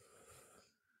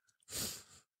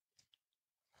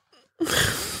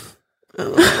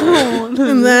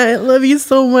 And that I love you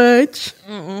so much.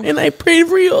 And I prayed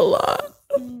for you a lot.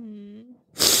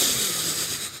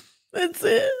 That's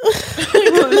it.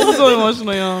 This is so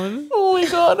emotional, y'all. Oh my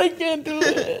God, I can't do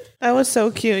it. That was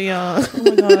so cute, y'all. Oh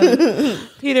my God.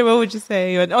 Peter, what would you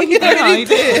say? Oh, you did. I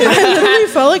literally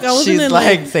felt like I was She's in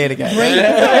like, say it again.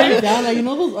 right down. Like, you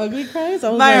know those ugly cries? I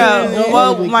was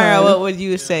Myra, what would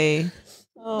you say?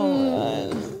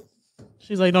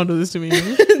 She's like, don't do this to me.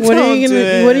 What are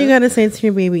you gonna say to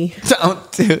your baby?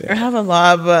 Don't do it. I have a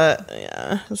lot, but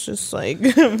yeah, it's just like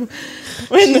when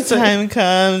the time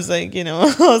comes, like, you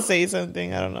know, I'll say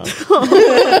something. I don't know.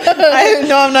 I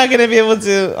know I'm not gonna be able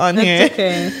to on here.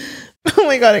 Okay. Oh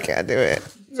my God, I can't do it.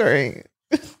 Sorry.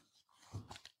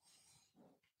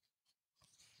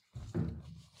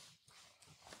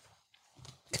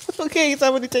 Okay,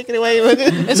 somebody take it away.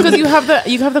 It's because you have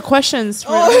the questions.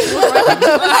 I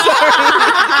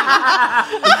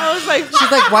was like,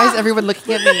 She's like, why is everyone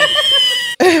looking at me?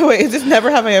 Wait, is this never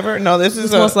have I ever? No, this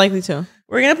is most likely to.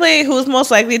 We're gonna play Who's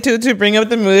Most Likely to bring up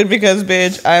the mood because,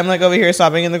 bitch, I'm like over here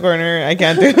sobbing in the corner. I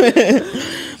can't do it.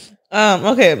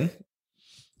 Okay.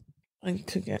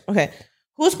 Okay.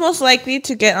 Who's most likely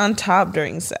to get on top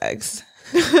during sex?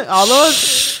 All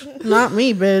those. Not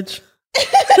me, bitch.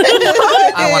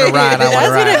 I want to ride.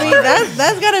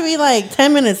 That's gotta be like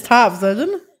 10 minutes tops,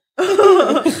 doesn't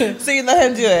it? So you let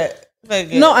him do it.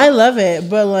 No, I love it,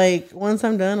 but like once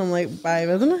I'm done, I'm like, bye,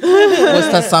 doesn't it? What's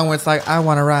that song where it's like, I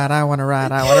want to ride, I want to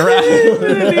ride, I want to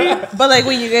ride? But like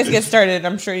when you guys get started,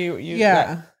 I'm sure you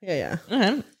yeah.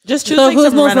 Uh-huh. Just choose. So like who's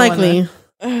some most random likely?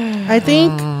 I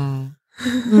think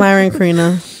Mayra and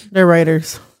Karina. They're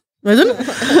writers.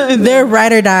 They're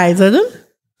ride or dies.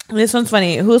 This one's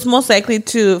funny. Who's most likely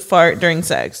to fart during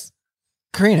sex?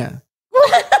 Karina.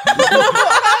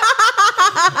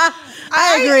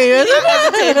 I agree.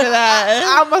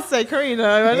 I must say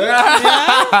Karina.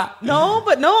 Yeah. No,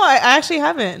 but no, I actually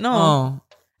haven't. No. Oh.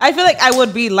 I feel like I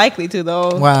would be likely to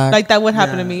though. Wow. Like that would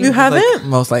happen to me. You haven't? Like,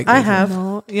 most likely. I have.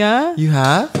 No. Yeah. You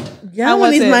have? Yeah.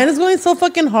 When his mind is going so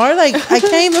fucking hard, like I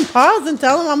can't even pause and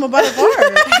tell him I'm about to fart.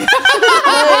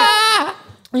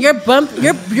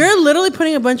 You're literally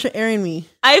putting a bunch of air in me.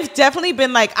 I've definitely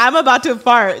been like, I'm about to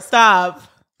fart. Stop.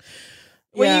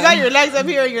 When you got your legs up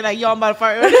here and you're like, yo, I'm about to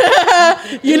fart.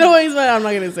 You know what he's like? I'm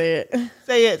not gonna say it.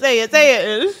 Say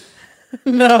it.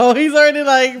 No, he's already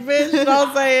like, bitch,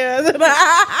 don't say it. Do it.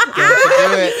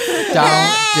 Don't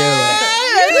do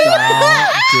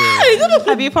it.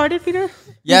 Have you farted, Peter?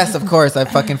 Yes, of course. I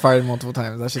fucking farted multiple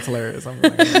times. That shit's hilarious. I'm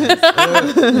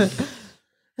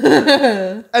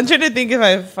trying to think if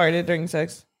I've farted during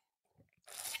sex.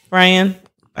 Brian,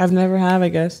 I've never have, I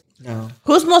guess. No.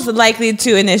 Who's most likely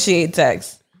to initiate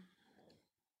sex?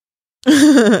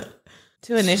 To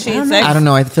initiate sex? I don't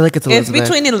know. I feel like it's Elizabeth. It's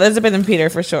between Elizabeth and Peter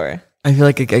for sure. I feel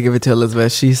like I give it to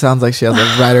Elizabeth. She sounds like she has a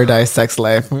ride or die sex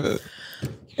life.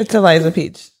 It's Eliza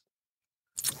Peach.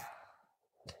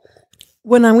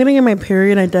 When I'm gonna get my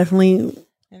period, I definitely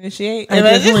initiate. I'm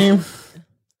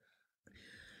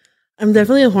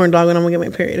definitely a horn dog when I'm gonna get my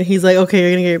period. He's like, okay,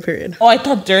 you're gonna get your period. Oh, I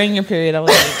thought during your period. I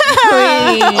was like,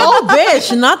 oh,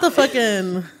 bitch, not the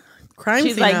fucking crime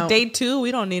She's scene like, out. day 2,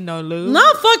 we don't need no lube.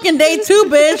 Not fucking day 2,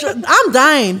 bitch. I'm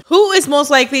dying. Who is most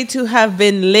likely to have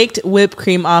been licked whipped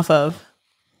cream off of?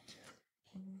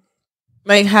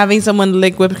 Like having someone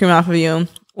lick whipped cream off of you.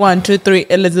 1, 2, 3,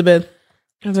 Elizabeth.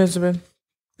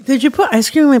 Did you put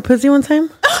ice cream in my pussy one time?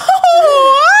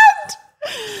 What?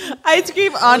 Ice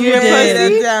cream on your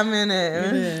pussy? Damn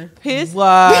it. Piss?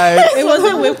 What? It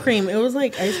wasn't whipped cream. It was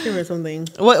like ice cream or something.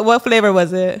 What flavor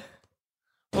was it?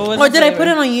 Or did I put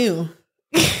it on you?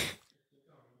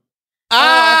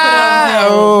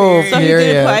 Oh, so he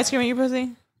didn't put ice cream in your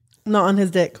pussy? No, on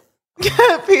his dick.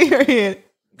 Period.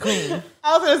 Queen.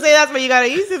 I was gonna say that's what you gotta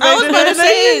use. I was gonna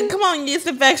say, come on, yeast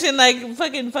infection, like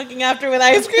fucking after with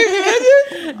ice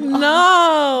cream.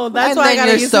 No, that's why I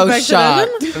gotta use so infection.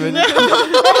 shocked. You're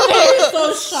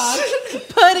so shocked.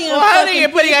 Putting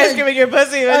ice cream in your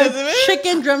pussy? A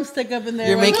chicken drumstick up in there.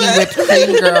 You're making whipped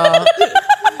cream, girl.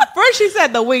 First she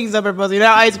said the wings up her pussy,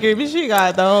 now ice cream, and she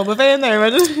got the whole buffet in there.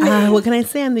 What can I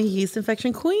say? I'm the yeast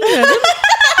infection queen.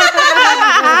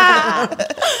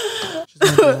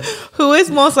 Who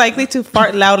is most likely to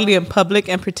fart loudly in public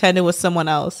and pretend it was someone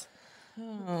else?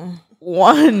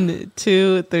 1,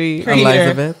 2, 3.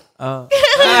 Elizabeth. Oh.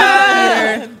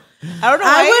 I don't know.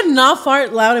 I would not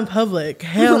fart loud in public.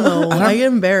 Hell no. I get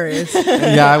embarrassed.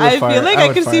 Yeah, I would fart. Feel like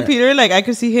I could see Peter, like I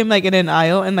could see him like in an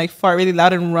aisle and like fart really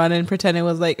loud and run and pretend it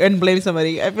was like and blame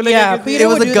somebody. I feel like Peter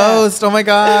was a ghost. Oh my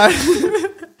god.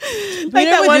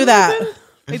 Peter would do that.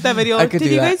 Like that video. Did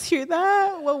you guys hear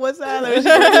that? What was that?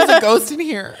 There's a ghost in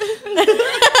here.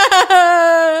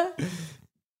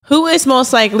 Who is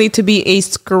most likely to be a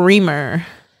screamer?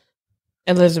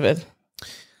 Elizabeth.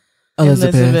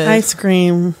 I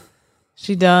scream.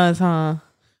 She does, huh?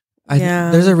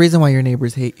 There's a reason why your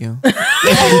neighbors hate you.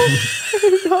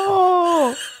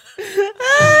 No.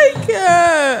 I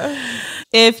can't.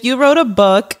 If you wrote a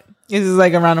book, this is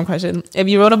like a random question. If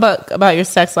you wrote a book about your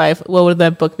sex life, what would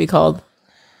that book be called?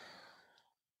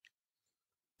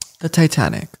 The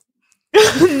Titanic.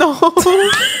 No.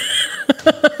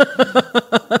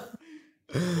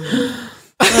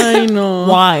 I know.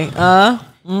 Why?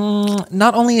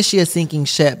 Not only is she a sinking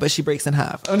ship, but she breaks in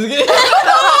half. I'm just kidding.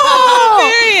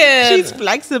 Period. She's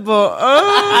flexible.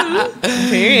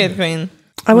 Period, queen.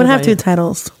 I would have 2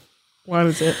 titles. What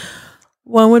is it?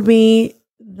 One would be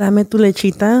Dame tu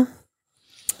lechita.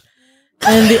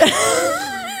 And the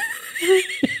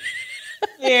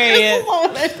Period.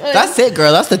 That's it,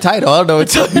 girl. That's the title. I don't know what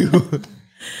to tell you.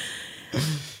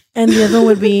 And the other one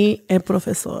would be El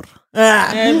Profesor.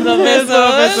 El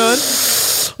Profesor.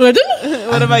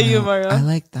 What about you, Mario? I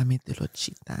like Dame tu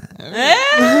lechita.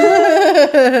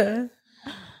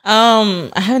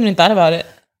 I haven't even thought about it.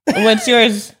 What's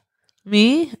yours?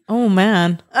 Me? Oh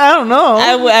man, I don't know.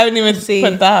 I wouldn't even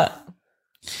put that.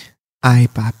 Ay,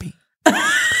 papi.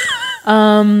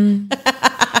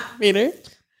 Peter?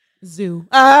 Zoo.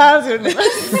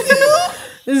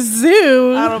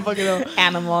 Zoo. I don't fucking know.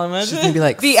 Animal. She's gonna be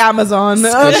like The Amazon.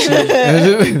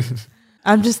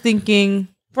 I'm just thinking.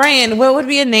 Brian, what would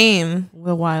be a name?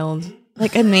 The Wild.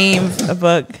 Like a name, a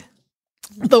book.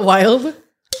 The Wild?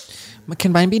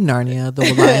 Can mine be Narnia, the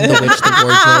Lion, the Witch, the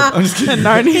Wardrobe? I'm just kidding.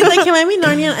 Narnia. He's like, can mine be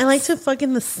Narnia? I like to fuck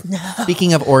in the snow.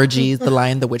 Speaking of orgies, the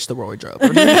Lion, the Witch, the Wardrobe. Oh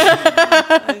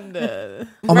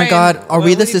my God. Are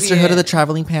we the sisterhood of the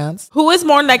traveling pants? Who is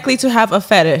more likely to have a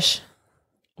fetish?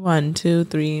 1, 2,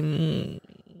 3.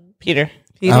 Peter.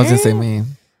 I was gonna say me.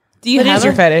 Do you have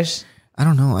your fetish? I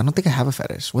don't know. I don't think I have a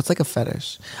fetish. What's like a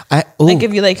fetish? Like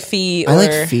if you like feet. I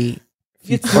like feet.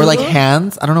 Or like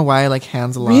hands. I don't know why I like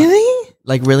hands a lot. Really?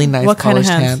 Like really nice what polished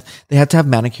kind of hands? They have to have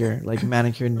manicure, like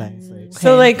manicured nice. Like.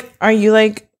 So like, are you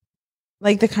like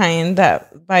the kind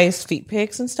that buys feet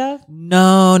pics and stuff?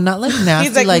 No, not like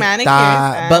nasty like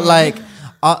that. But like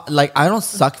I don't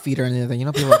suck feet or anything. You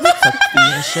know, people like suck feet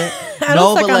and shit.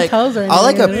 No, but like I'll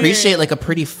like appreciate like a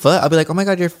pretty foot. I'll be like, oh my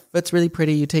God, your foot's really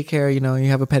pretty. You take care. You know, you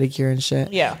have a pedicure and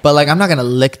shit. Yeah. But like, I'm not gonna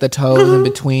lick the toes in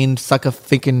between, suck a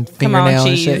freaking fingernail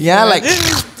and shit. Yeah, like,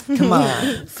 come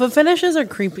on. Foot fetishes are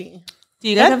creepy. Do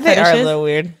you guys have fetishes? They are a little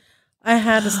weird. I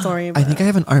had a story about I think I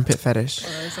have an armpit fetish. I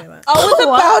was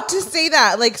about to say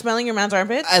that, like smelling your man's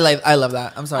armpits. I love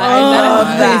that. I'm sorry.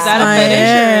 Is that a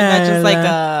fetish or is that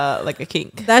just like a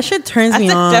kink? That shit turns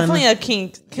me on. That's definitely a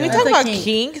kink. Can we talk about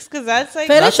kinks? Because that's like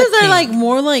fetishes are like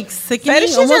more like sickening.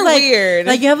 Fetishes are like, weird.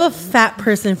 Like you have a fat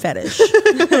person fetish.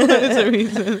 There's a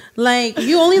reason. Like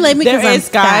you only like me because I'm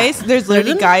guys. Fat. There's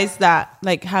literally guys that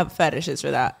like have fetishes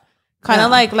for that. Kind of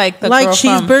like the like girl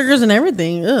cheeseburgers and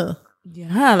everything. Ugh.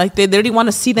 Yeah, like they literally want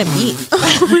to see them eat.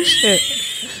 Oh shit!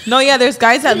 No, yeah, there's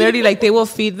guys that literally like they will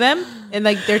feed them and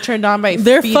like they're turned on by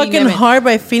they're fucking hard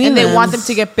by feeding and them. they want them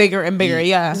to get bigger and bigger.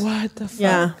 Yeah. What the fuck?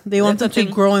 Yeah, they want them to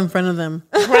grow in front of them.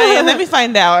 Right, let me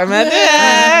find out.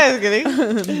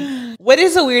 What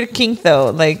is a weird kink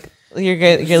though? Like your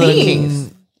little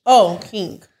kinks. Oh,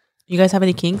 kink. You guys have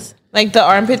any kinks? Like the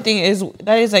armpit thing is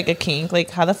like a kink. Like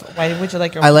how why would you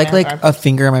like your? I like a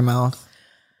finger in my mouth.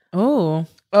 Oh.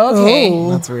 Okay.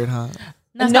 Oh. That's weird, huh?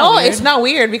 No, it's not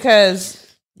weird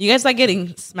because you guys like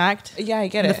getting smacked. Yeah, I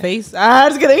get in it. The face. I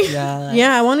was kidding.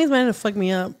 Yeah, I want these men to fuck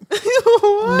me up.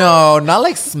 No, not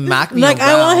like smack me. Like around,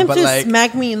 I want him to like,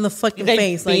 smack me in the fucking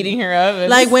face, beating her up.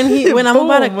 Like when I'm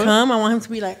about to come, I want him to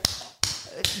be like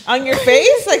on your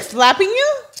face, like slapping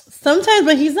you. Sometimes,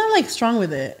 but he's not like strong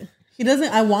with it. He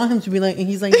doesn't. I want him to be like, and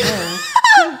he's like, no.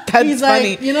 That's he's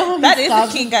funny. Like, you know how that is a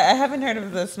kink. I haven't heard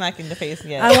of the smack in the face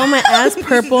yet. I want my ass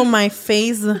purple, my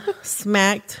face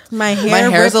smacked, my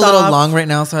hair's a little off. long right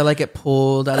now, so I like it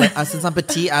pulled. I like since I'm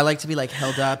petite, I like to be like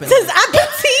held up. Since I'm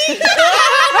petite.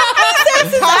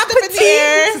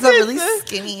 Since I'm really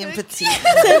skinny and petite.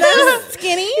 Since I'm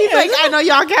skinny. He's like, I know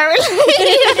y'all can't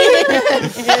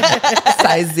relate.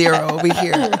 Size 0 over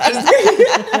here.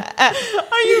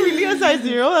 Are you really a size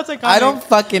 0? That's like I don't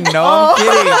fucking know. I'm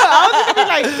kidding. I was gonna be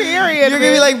like, period. You're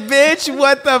gonna be like, bitch,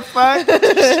 what the fuck?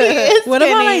 What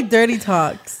about like dirty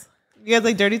talks? You guys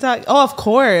like dirty talk? Oh, of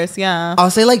course, yeah.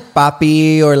 I'll say like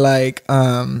papi or like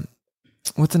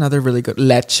what's another really good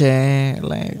leche?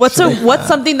 Like what's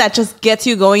something that just gets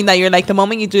you going that you're like the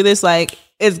moment you do this like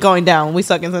it's going down. We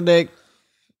sucking some dick.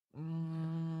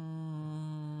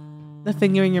 The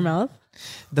finger in your mouth?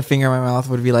 The finger in my mouth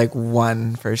would be like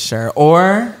one for sure.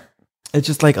 Or it's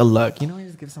just like a look. You know, you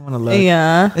just give someone a look.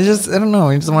 Yeah. It's just I don't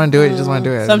know. You just want to do it. You just want to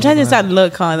do it. Sometimes it's that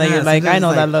look, huh? That you're like, I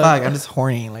know that look. Fuck, I'm just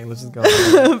horny. Like, let's just go.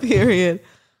 Period.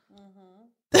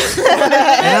 And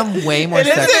I'm way more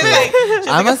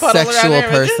sexual. I'm a sexual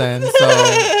person,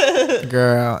 so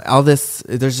girl, all this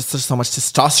there's just so much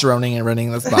testosterone and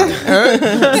running this body.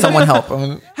 Someone help.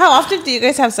 How often do you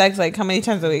guys have sex? Like how many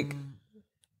times a week?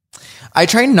 I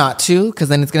try not to, because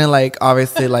then it's gonna like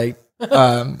obviously like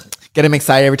get him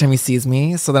excited every time he sees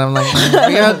me. So then I'm like, we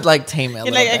gotta like tame it.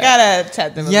 You're like, bit. I gotta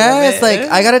tempt him. Yes, like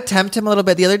I gotta tempt him a little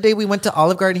bit. The other day we went to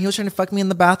Olive Garden. He was trying to fuck me in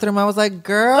the bathroom. I was like,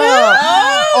 girl,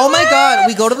 oh my god,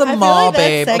 we go to the mall, like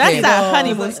babe. That's that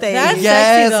honeymoon stage.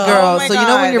 Yes, girl. So you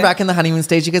know when you're back in the honeymoon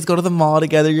stage, you guys go to the mall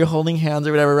together. You're holding hands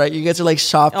or whatever, right? You guys are like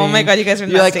shopping. Oh my god, you guys are.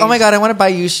 You're like, oh my god, I want to buy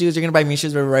you shoes. You're gonna buy me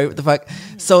shoes, right? What the fuck?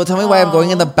 So tell me why I'm going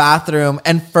in the bathroom.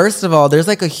 And first of all, there's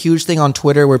like a huge thing on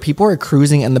Twitter where people are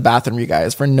cruising in the bathroom. You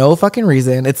guys, for no fucking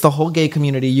reason. It's the whole gay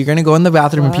community. You're gonna go in the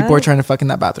bathroom and people are trying to fuck in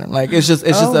that bathroom. Like it's just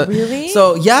really?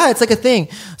 So yeah, it's like a thing.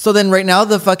 So then right now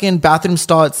the fucking bathroom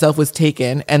stall itself was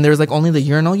taken and there's like only the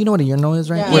urinal. You know what a urinal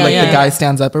is, right? Yeah. Where like the guy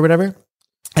stands up or whatever.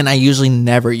 And I usually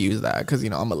never use that because, you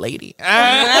know, I'm a lady.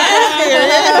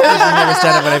 I never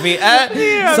stand up when I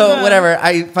pee. So whatever.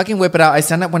 I fucking whip it out. I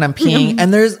stand up when I'm peeing.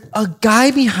 And there's a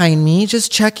guy behind me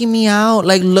just checking me out.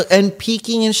 Like, look and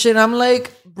peeking and shit. I'm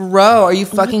like, bro, are you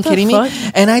fucking kidding me?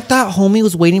 And I thought homie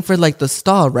was waiting for like the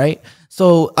stall, right?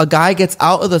 So a guy gets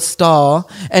out of the stall,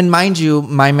 and mind you,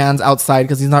 my man's outside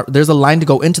because there's a line to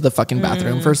go into the fucking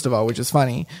bathroom, first of all, which is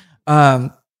funny.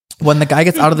 When the guy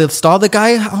gets out of the stall, the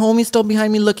guy homie's still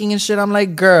behind me looking and shit. I'm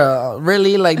like, girl,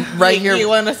 really? Like right here. You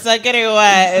want to suck it or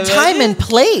what? Time and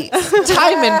place.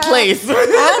 Time and place.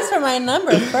 Ask for my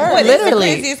number first. What is the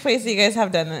craziest place you guys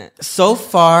have done it? So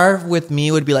far with me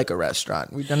would be like a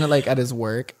restaurant. We've done it like at his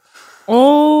work.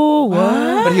 Oh,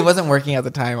 what? But he wasn't working at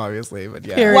the time, obviously. But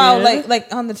yeah. Period. Wow,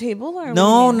 like on the table or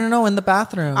No, in the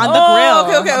bathroom. On the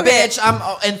grill. Okay. Bitch, I'm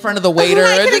in front of the waiter.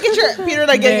 Can I get your Peter?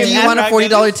 Like, do you want a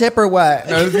 $40 tip or what?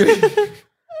 No,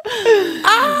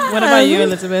 what about you,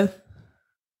 Elizabeth?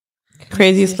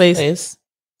 Craziest place.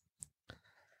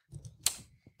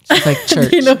 It's like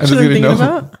church. You know what I'm thinking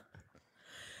about?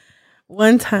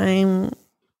 One time.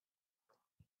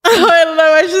 Oh, I don't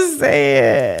know. I should say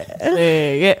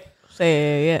it.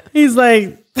 Say it. He's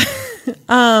like,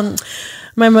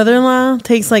 my mother-in-law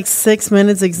takes like 6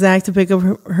 minutes exact to pick up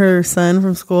her son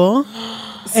from school.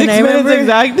 6 minutes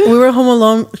exact? We were home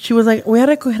alone. She was like, we had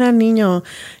to coger al niño.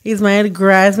 Ismael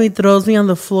grabs me, throws me on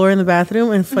the floor in the bathroom,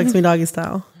 and fucks me doggy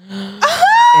style. In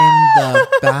the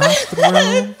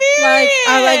bathroom?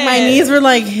 Like my knees were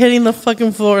like hitting the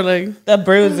fucking floor. Like the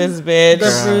bruises, bitch.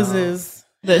 The bruises.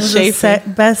 The shape.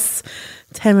 Best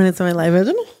 10 minutes of my life,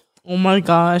 isn't it? Oh my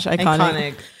gosh,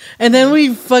 iconic. And then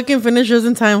we fucking finished just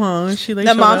in time home. She like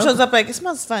the mom shows up like, it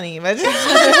smells funny.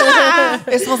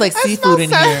 It smells like seafood in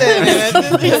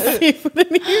here. Seafood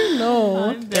in here?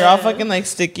 No. They're all fucking like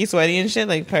sticky, sweaty and shit.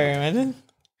 Like, imagine.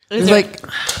 It's like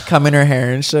cum in her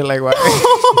hair and shit. Like what?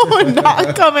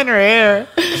 Not cum in her hair.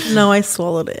 No, I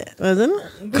swallowed it. Wasn't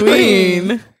it?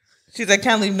 Queen. She's like,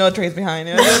 can't leave no trace behind.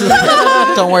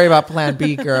 Don't worry about plan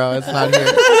B, girl. It's not here.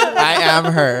 I am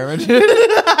her.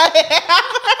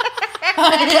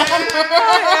 I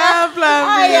am plan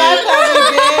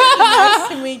B. Nice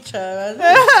to meet you.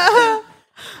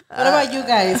 What about you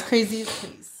guys? Craziest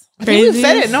place? We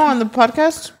said it. No, on the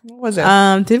podcast. What was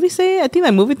it? Did we say it? I think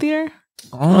that movie theater.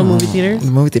 Oh, movie theaters.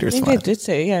 The movie theater's I think fun. I did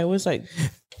say. Yeah, it was like.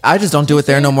 I just don't do it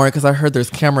there no more because I heard there's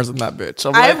cameras in that bitch.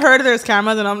 I've heard there's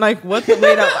cameras and I'm like, what the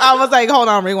wait up? I was like, hold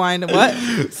on, rewind. What?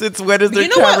 Since when is there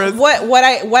cameras? What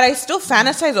I still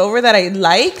fantasize over that I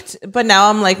liked, but now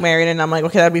I'm like married and I'm like,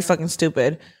 okay, that'd be fucking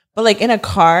stupid. But like in a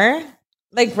car,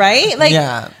 like right? Like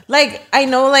yeah. Like I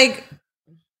know like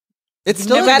it's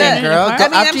still a thing, girl. I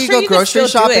mean, after you go grocery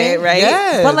shopping, right?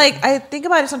 Yes. But like I think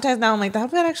about it sometimes now. I'm like,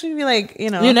 that would actually be like,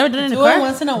 you know, you never done it in a car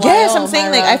once in a while. Yes, I'm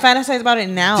saying like I fantasize about it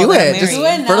now. Do it, just do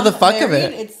it now, for the fuck of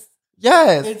married, it.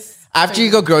 Yes. After you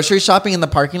go grocery shopping in the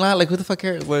parking lot, like who the fuck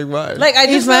cares? Like what? Like I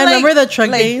just remember the truck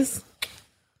days.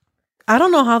 I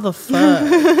don't know how the fuck.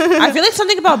 I feel like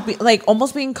something about like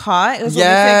almost being caught. It was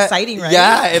exciting, right?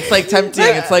 Yeah, it's like tempting.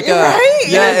 It's like right?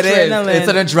 Yeah, it is. It's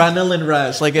an adrenaline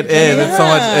rush. Like it is. It's so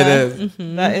much. It is.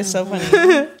 Mm-hmm. That is so funny.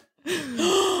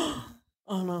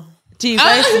 Oh no. Do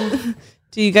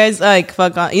you guys like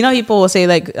fuck on? You know, people will say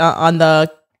like on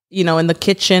the, you know, in the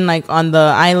kitchen, like on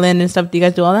the island and stuff. Do you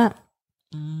guys do all that?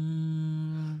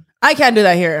 I can't do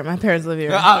that here. My parents live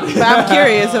here. But I'm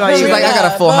curious about you. She's like, I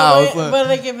got a full house. But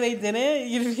like, if they didn't,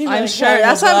 you'd be I'm like, sure.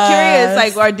 That's why I'm curious.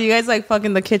 Like, or do you guys like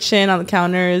fucking the kitchen, on the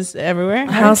counters, everywhere?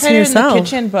 House to yourself. In the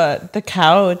kitchen, but the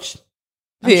couch.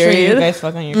 Period. I'm sure you guys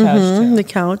fuck on your couch too. The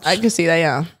couch. I could see that.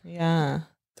 Yeah. Yeah.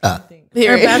 Our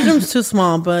bathroom's too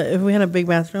small, but if we had a big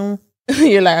bathroom,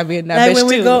 you're like, I'd be in that like bitch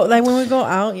when too. when we go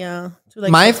out, yeah. To, like,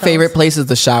 my favorite place is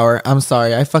the shower. I'm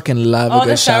sorry, I fucking love a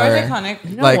good shower. Oh, the shower is iconic.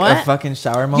 You know like what? a fucking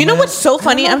shower moment. You know what's so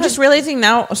funny? I'm just realizing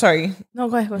now. Oh, sorry. No,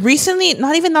 go ahead. Recently,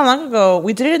 not even that long ago,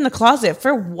 we did it in the closet.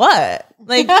 For what?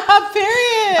 Like, period.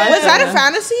 Was that a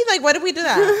fantasy? Like, why did we do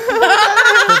that? Was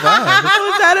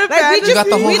that a fantasy? You got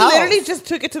the whole we house. literally just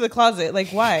took it to the closet. Like,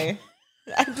 why?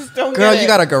 I just don't Girl, get it. you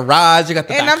got a garage. You got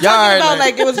the and backyard. I'm talking about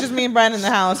like it was just me and Brian in the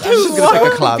house. I'm just gonna take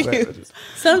a so closet. confused.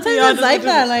 Sometimes it's like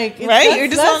that, like right? You're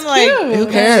just on like cute. Who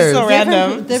cares? It's so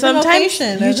random. Different Sometimes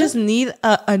location, you just need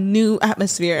a new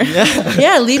atmosphere.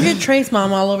 yeah, leave your trace,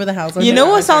 mom, all over the house. You know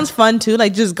what sounds fun too?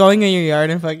 Like just going in your yard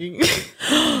and fucking.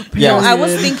 Yeah, I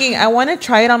was thinking I want to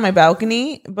try it on my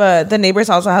balcony, but the neighbors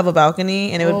also have a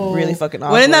balcony, and it would really fucking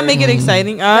awkward. Wouldn't that make it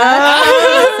exciting?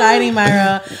 That's exciting,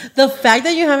 Mayra. The fact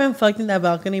that you haven't fucked in that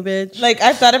balcony, bitch. Like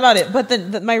I've thought about it, but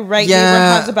my right neighbor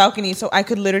has a balcony, so I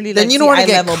could literally. Then like, you don't want to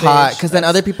get level, caught bitch. because then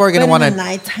other people are gonna want to.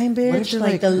 Nighttime, bitch.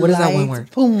 Like the what is that one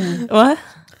word? Boom. What?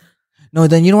 No,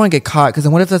 then you don't want to get caught because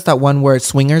then what if that's that one word,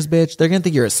 swingers, bitch? They're gonna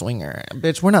think you're a swinger,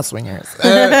 bitch. We're not swingers. Me,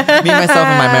 myself,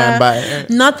 and my man. Bye.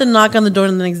 Not the knock on the door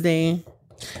the next day.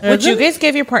 Would you guys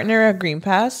give your partner a green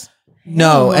pass?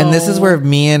 No, and this is where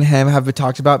me and him have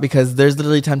talked about, because there's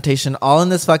literally temptation all in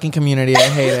this fucking community. I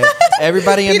hate it.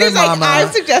 Everybody and their mama. I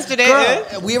suggested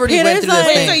it. Girl, we already went through this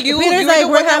thing. So Peter's like,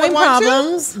 we're having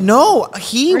problems. No, I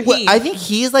think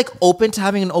he's like open to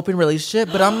having an open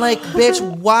relationship, but I'm like, bitch,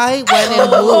 why, when, and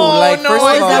who? Like, first of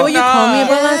all, is that what you called me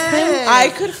about last time? I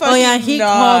could fucking. Oh yeah, he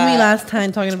called me last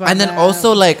time talking about. And then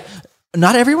also like,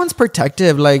 not everyone's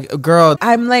protective. Like, girl,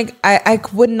 I'm like, I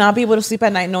would not be able to sleep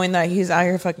at night knowing that he's out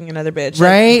here fucking another bitch.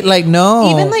 Right? Like, no.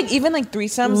 Even like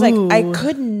threesomes, like I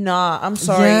could not. I'm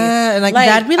sorry. Yeah, and like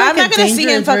that'd be like I'm not gonna see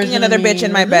him fucking another bitch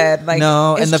in my bed. Like,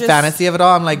 no, and the fantasy of it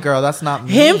all, I'm like, girl, that's not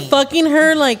me. Him fucking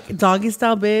her like doggy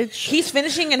style, bitch. He's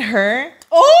finishing in her.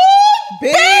 Oh,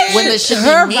 bitch! When it should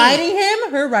her be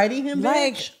riding him,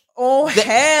 like. bitch. Oh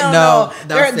hell no!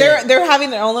 They're they're having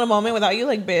their own little moment without you,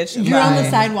 like bitch. You're on the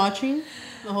side watching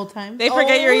the whole time. They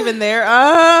forget you're even there.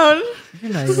 Oh,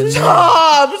 You're not even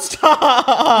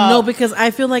stop! No, because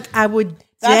I feel like I would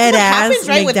That's dead what ass happens,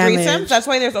 right? make With damage. threesomes, that's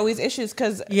why there's always issues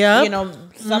because Yep. you know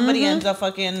somebody ends up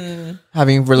fucking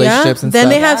having relationships and then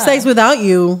stuff. they have sex without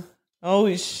you.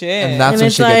 oh shit. And that's when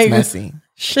it's shit like- gets messy.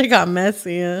 Shit got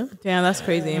messy. Yeah. damn, that's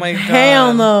crazy. Oh my god.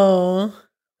 Hell no.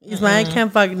 He's I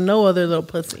can't fuck no other little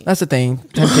pussy. That's the thing.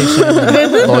 Temptation,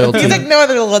 loyalty. He's like no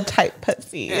other little tight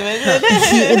pussy.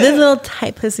 This little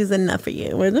tight pussy's enough for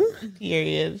you, with him.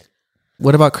 Period.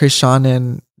 What about Krishan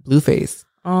and Blueface?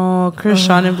 Oh,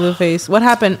 Krishan and Blueface. What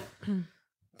happened?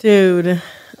 Dude.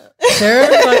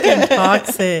 They're fucking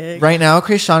toxic. Right now,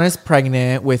 Krishan is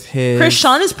pregnant with his.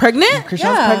 Krishan is pregnant?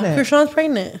 Krishan's pregnant. Krishan's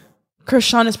pregnant.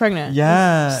 Krishan is pregnant.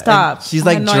 Yeah. Stop. And she's I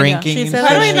like had no idea. drinking. She and said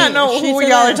How do shit. we not know She who said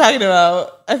y'all that- are talking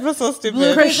about? I feel so stupid.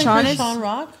 Krishan is- Krishan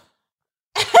Rock.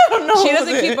 I don't know. She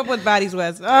doesn't keep up with baddies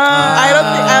West. I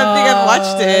don't think I've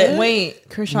watched it. Wait,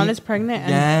 Krishan is pregnant?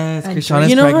 Yes, and Krishan is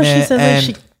You know how pregnant. she says and that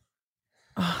she.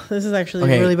 Oh, this is actually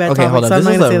okay, a really bad okay, topic, hold on. so I'm This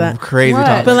not is gonna say a that. crazy What?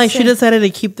 topic. But like, she decided to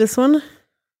keep this one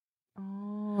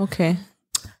Oh, okay.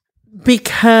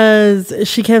 because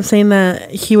she kept saying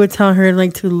that he would tell her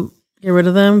like to get rid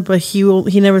of them, but he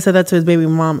never said that to his baby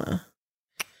mama.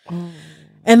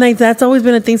 And like that's always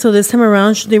been a thing. So this time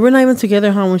around, they were not even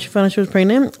together, when she found out she was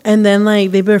pregnant. And then like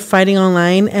they were fighting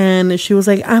online, and she was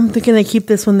like, "I'm thinking to keep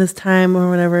this one this time or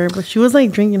whatever." But she was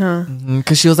like drinking, huh?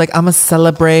 Because she was like, I'm going to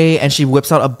celebrate. And she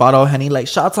whips out a bottle of honey, like,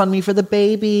 shots on me for the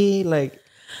baby. Like,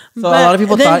 so a lot of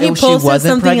people then thought he she posted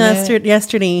wasn't something pregnant.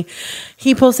 yesterday.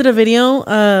 He posted a video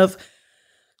of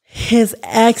his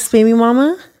ex baby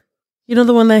mama. You know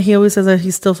the one that he always says that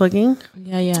he's still fucking?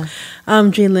 Yeah.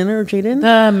 Jaylin or Jaden?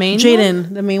 The main Jaden,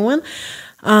 one? the main one.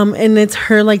 And it's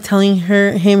her like telling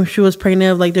him she was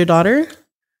pregnant of like their daughter.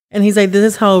 And he's like, this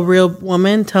is how a real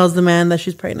woman tells the man that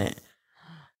she's pregnant.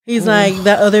 He's like,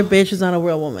 that other bitch is not a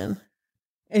real woman.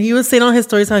 And he was saying on his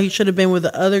stories how he should have been with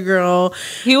the other girl.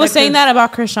 He was saying that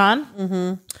about Krishan?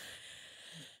 Mm-hmm.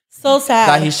 So sad.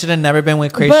 That he should have never been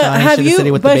with Krishan. But He should have stayed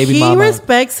with the baby mama. He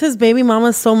respects his baby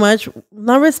mama so much.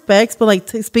 Not respects, but like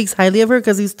speaks highly of her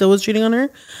because he still was cheating on her.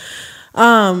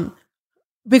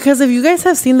 Because if you guys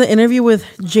have seen the interview with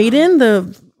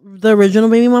Jaden, the original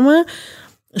baby mama,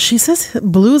 she says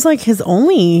Blue's like his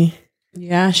only.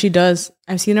 Yeah, she does.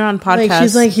 I've seen her on podcasts. Like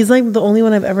she's like, he's like the only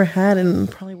one I've ever had and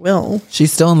probably will.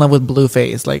 She's still in love with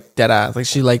Blueface, like dead ass. Like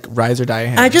she like rise or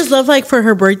die. I just love like for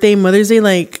her birthday, Mother's Day,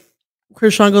 like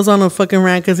Krishan goes on a fucking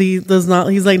rant because he's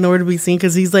like nowhere to be seen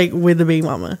because he's like with the baby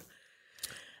mama.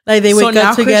 Like they wake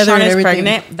up together and everything.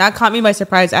 Pregnant. That caught me by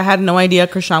surprise. I had no idea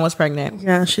Krishan was pregnant.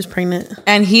 Yeah, she's pregnant.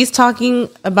 And he's talking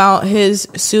about his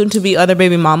soon-to-be other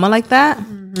baby mama like that.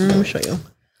 Let me show you.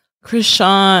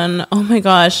 Krishan. Oh my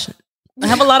gosh. I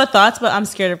have a lot of thoughts, but I'm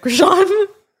scared of Krishan.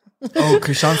 Oh,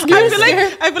 Krishan's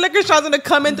I feel like Krishan's gonna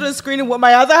come in through the screen and whip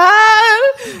my other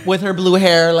hand. with her blue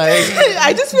hair, like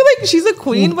I just feel like she's a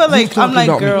queen, but like I'm like,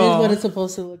 about me? Here's what girl. it's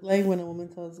supposed to look like when a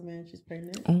woman tells a man she's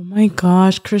pregnant. Oh my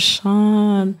gosh,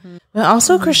 Krishan. But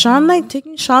also Krishan like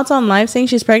taking shots on live saying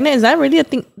she's pregnant. Is that really a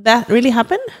thing that really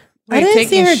happened? I Like, didn't see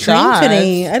taking her shots? drink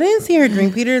today. I didn't see her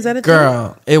drink, Peter. Is that a thing?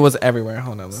 girl. It was everywhere.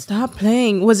 Hold on. Stop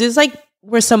playing. Was this like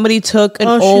where somebody took an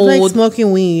She's old like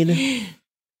smoking weed.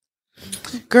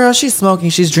 Girl, she's smoking,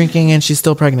 she's drinking, and she's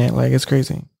still pregnant. Like it's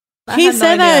crazy. He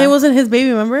said that it wasn't his baby,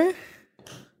 remember?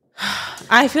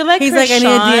 I feel like He's Krishan,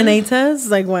 like, I need a DNA test.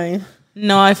 Like, why?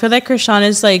 No, I feel like Krishan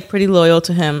is like pretty loyal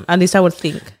to him. At least I would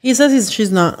think. He says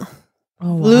she's not.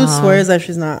 Oh, wow. Blue swears that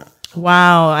she's not.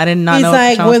 Wow, I did not He's know.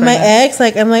 like, Krishan was with my pregnant. ex,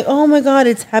 like, I'm like, oh my God,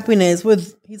 it's happiness.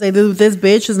 He's like, this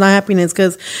bitch is not happiness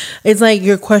because it's like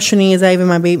you're questioning, is that even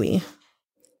my baby?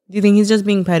 Do you think he's just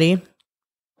being petty?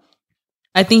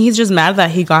 I think he's just mad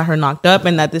that he got her knocked up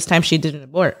and that this time she didn't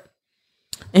abort.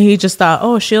 And he just thought,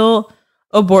 oh, she'll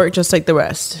abort just like the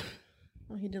rest.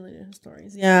 he deleted his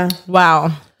stories. Yeah.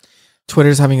 Wow.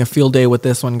 Twitter's having a field day with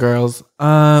this one, girls.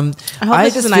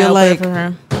 I just feel like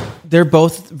they're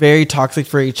both very toxic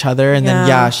for each other. And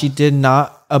then, she did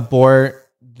not abort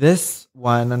this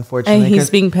one, unfortunately. And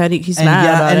he's being petty. He's mad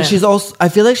about it. She's also, I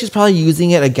feel like she's probably using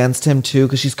it against him too,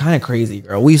 because she's kind of crazy,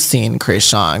 girl. We've seen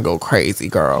Krishan go crazy,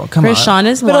 girl. Come on. Krishan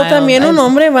is Pero wild. también un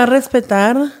hombre va a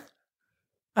respetar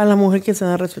a la mujer que se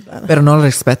da a respetar. Pero no la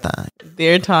respeta.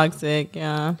 They're toxic,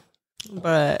 yeah.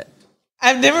 But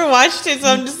I've never watched it, so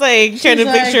I'm just like trying to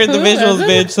picture the visuals,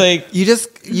 bitch. Like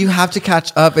you have to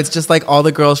catch up. It's just like all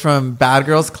the girls from Bad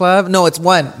Girls Club. No, it's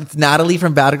one. It's Natalie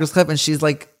from Bad Girls Club, and she's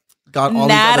like got all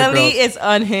Natalie these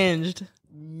other girls. is unhinged.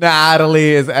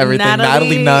 Natalie is everything.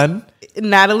 Natalie Nunn.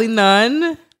 Natalie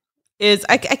Nunn is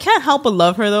I can't help but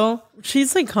love her though.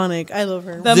 She's iconic. I love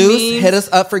her. Zeus, hit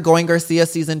us up for Going Garcia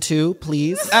season 2,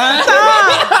 please. Not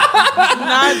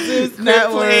Zeus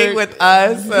Network. Playing with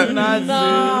us. Not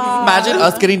Zeus. Imagine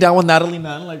us getting down with Natalie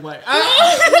Nunn. Like what?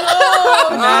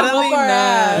 No, Natalie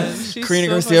Nunn. Karina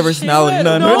Garcia versus Natalie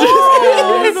Nunn.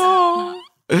 No.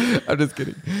 I'm just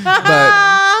kidding.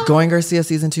 But Going Garcia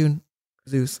season 2,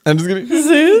 Zeus. I'm just kidding.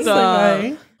 Zeus?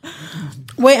 Okay.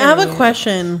 Wait, I have a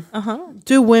question.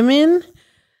 Do women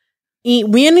eat?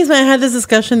 Me and Ismael had this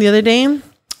discussion the other day.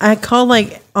 I called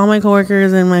like all my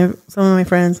coworkers and some of my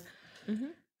friends.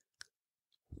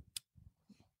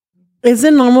 Is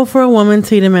it normal for a woman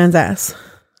to eat a man's ass?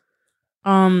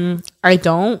 I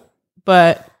don't,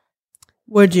 but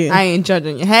would you? I ain't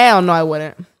judging you. Hell no, I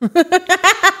wouldn't.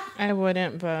 I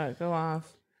wouldn't, but go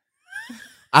off.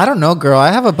 I don't know, girl.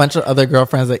 I have a bunch of other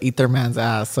girlfriends that eat their man's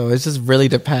ass, so it just really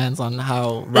depends on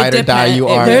how ride or die you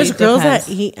are. There's girls that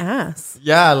eat ass.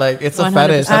 Yeah, like it's 100%. A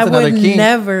fetish. That's I another would kink.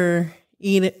 never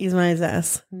eat Ismael's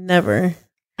ass. Never.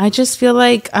 I just feel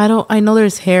like I know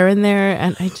there's hair in there,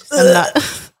 and I'm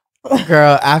not.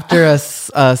 Girl, after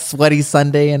a sweaty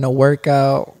Sunday and a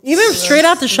workout, even straight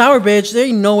out the shower, bitch, there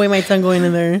ain't no way my tongue going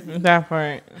in there. That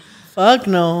part. Fuck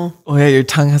no. Oh yeah, your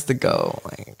tongue has to go.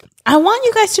 Like, I want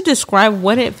you guys to describe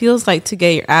what it feels like to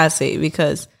get your ass ate,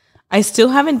 because I still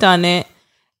haven't done it,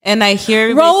 and I hear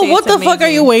everybody say what the fuck are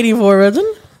you waiting for,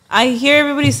 Regin? I hear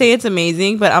everybody say it's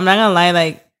amazing, but I'm not gonna lie.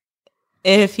 Like,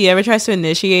 if he ever tries to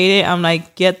initiate it, I'm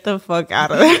like, get the fuck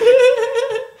out of there.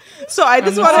 So I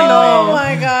just want to know. Oh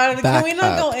my god! Can we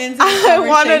not go into? I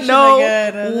want to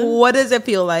know what does it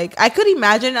feel like. I could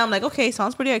imagine. I'm like, okay,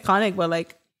 sounds pretty iconic, but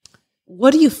like,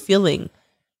 what are you feeling?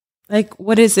 Like,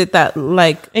 what is it that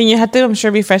like? And you have to, I'm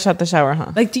sure, be fresh out the shower,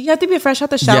 huh? Like, do you have to be fresh out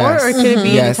the shower, or could it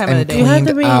be any time of the day? You have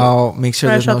to be out. Make sure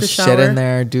there's no shit in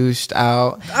there. Douched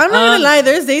out. I'm not gonna lie.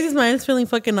 There's days his mind's feeling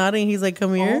fucking naughty, and he's like,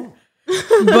 "Come here."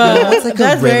 But that's like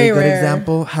a really good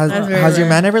example. Has your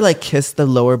man ever like kissed the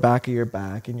lower back of your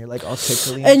back, and you're like all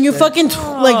tickly, and you fucking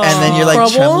like, and then you're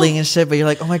like trembling and shit, but you're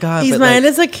like, oh my god. His man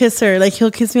is a kisser. Like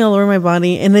he'll kiss me all over my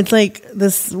body, and it's like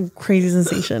this crazy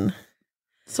sensation.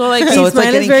 So like, so it's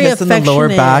like getting kissed in the lower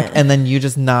back, and then you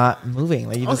just not moving.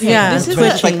 Like you just this is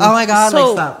like, oh my god.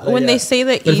 So like, stop. When they say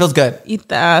that, it feels good. Eat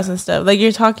the ass and stuff. Like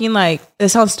you're talking like it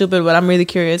sounds stupid, but I'm really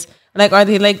curious. Like, are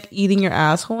they like eating your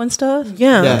asshole and stuff?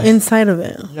 Yeah, inside of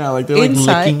it. Yeah, like they're like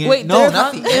licking it. Wait, no,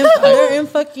 they're in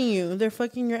fucking you. They're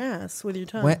fucking your ass with your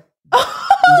tongue. What?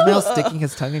 Ismael sticking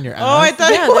his tongue in your ass. Oh, I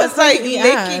thought it was like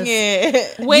licking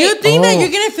it. Wait, you think that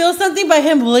you're gonna feel something by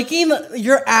him licking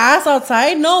your ass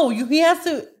outside? No, he has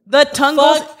to. The tongue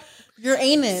goes your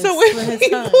anus. So with his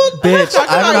tongue. Bitch,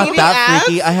 I'm not that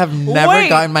freaky. I have never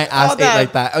gotten my ass ate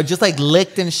like that. Or just like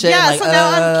licked and shit. Yeah, like, so now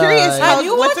I'm curious.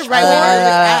 What's the right way to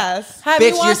lick ass?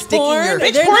 Bitch, you're sticking your.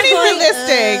 Bitch, porn is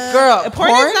realistic, girl. Porn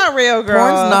is not real, girl.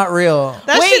 Porn's not real.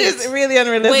 That shit is really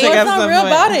unrealistic. What's not real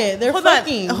about it? They're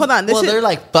fucking. Hold on. Well, they're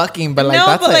like fucking, but like no,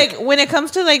 that's but like when it comes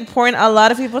to like porn, a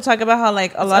lot of people talk about how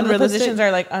like a lot of the positions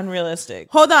are like unrealistic.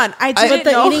 Hold on, I didn't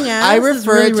know. Eating ass I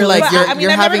refer to like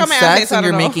you're having sex and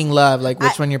you're know. making love. Like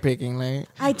which one you're picking? Like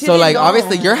I didn't so like know.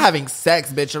 obviously you're having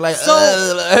sex, bitch. You're like so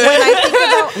when I think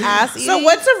about ass eating. So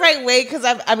what's the right way? Because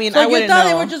I mean I wouldn't thought know.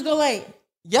 they would just go like.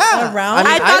 Yeah, around.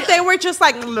 I thought they were just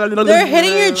like they're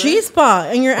hitting your G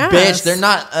spot and your ass. Bitch, they're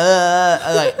not.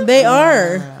 Like they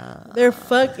are. They're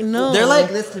fucking no. They're like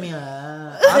this to me.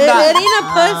 They're hitting a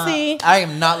pussy. I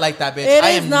am not like that, bitch. It I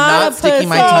am is not sticking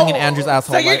my tongue in Andrew's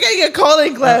asshole. So you're getting a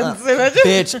colon cleanse,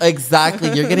 bitch.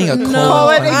 Exactly, you're getting a colon.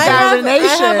 Colon examination.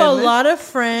 I have a lot of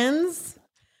friends.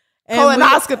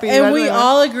 Colonoscopy, and we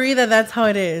all agree that that's how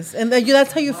it is, and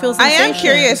that's how you feel. I am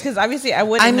curious because obviously I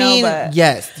wouldn't know. But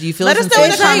yes, do you feel? Let us know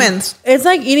in the comments. It's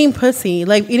like eating pussy.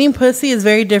 Like eating pussy is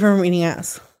very different from eating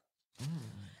ass,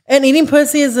 and eating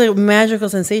pussy is a magical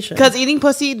sensation. Because eating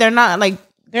pussy, they're not like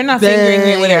They're not fingering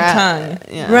you with their tongue.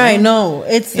 Yeah. Right, no.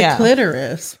 It's the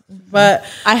clitoris. But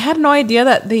I had no idea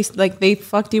that they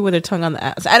fucked you with their tongue on the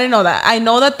ass. I didn't know that. I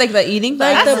know that the eating the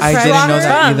ass. I didn't know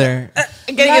that either.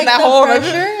 Getting in that hole.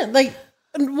 Pressure,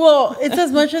 well, it's as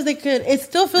much as they could. It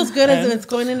still feels good as if it's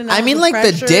going in and out. I mean,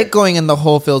 the dick going in the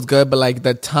hole feels good, but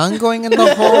the tongue going in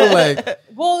the hole,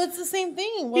 well, it's the same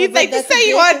thing. Well, he's just say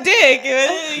you want dick.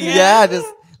 Yeah, just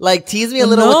tease me a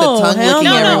little with the tongue licking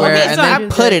everywhere, and then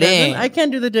put it in. I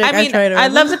can't do the dick. I mean, I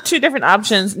love the two different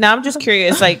options. Now I'm just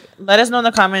curious. Let us know in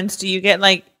the comments. Do you get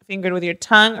fingered with your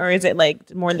tongue, or is it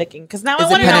more licking? Because now I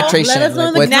want to know. Let us know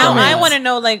in the now I want to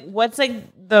know what's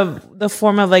the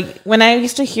form of when I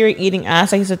used to hear eating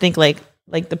ass, I used to think like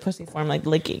the pussy form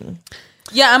licking.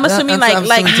 Yeah, I'm assuming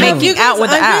making out with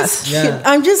the ass.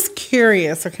 I'm just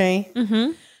curious. Okay.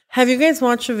 Mm-hmm. Have you guys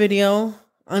watched a video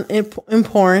in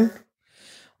porn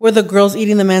where the girl's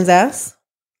eating the man's ass?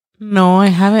 No, I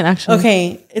haven't actually.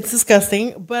 Okay, it's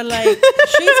disgusting, but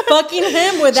she's fucking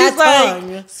him with that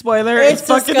tongue. Spoiler, it's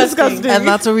fucking disgusting. And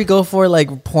that's what we go for.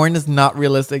 Porn is not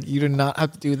realistic. You do not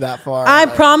have to do that far. I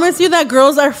promise you that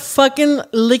girls are fucking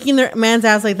licking their man's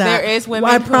ass like that. There is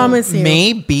women. I promise you.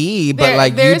 Maybe,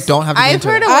 but you don't have to. I've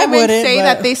heard of women say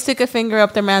that they stick a finger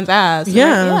up their man's ass.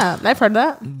 Yeah, I've heard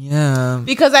that. Yeah,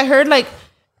 because I heard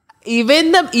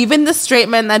even the straight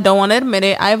men that don't want to admit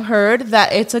it, I've heard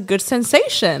that it's a good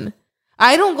sensation.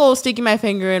 I don't go sticking my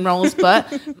finger in Raul's butt,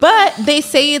 but they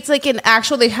say it's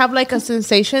they have a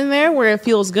sensation there where it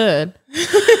feels good.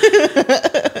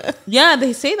 Yeah,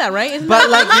 they say that, right? You're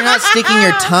not sticking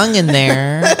your tongue in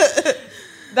there.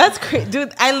 That's crazy,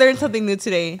 dude. I learned something new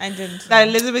today. I didn't. That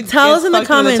Elizabeth, tell us in the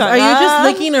comments. Are you just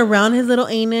licking around his little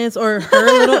anus or her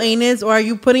little anus, or are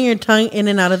you putting your tongue in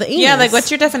and out of the anus? Yeah, what's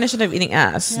your definition of eating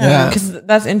ass? Yeah, because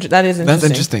that is interesting. That's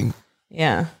interesting.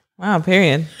 Yeah. Wow.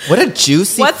 Period. What a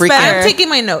juicy. What's better? I'm taking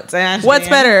my notes. What's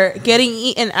better, getting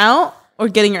eaten out or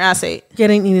getting your ass ate?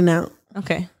 Getting eaten out.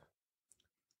 Okay.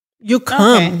 You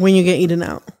come when you get eaten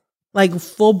out.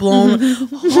 Full blown. When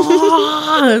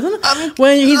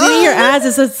he's eating your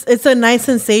ass, it's a nice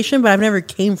sensation, but I've never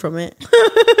came from it.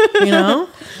 You know,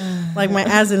 my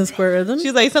ass didn't squirt rhythm.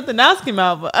 She's like, something else came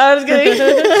out, but I was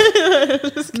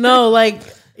kidding. No,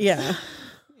 yeah.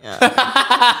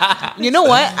 You know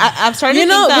what? I'm starting.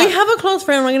 We have a close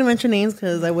friend. I'm not gonna mention names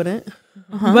because I wouldn't.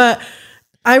 But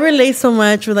I relate so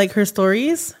much with her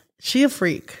stories. She a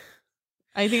freak.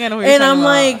 I think I know what you're talking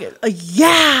about. And I'm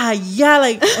yeah.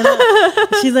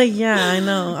 She's like, yeah, I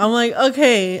know. I'm like,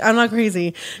 okay, I'm not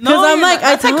crazy. Because I'm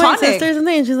I tell my sisters and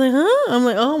things, and she's like, huh? I'm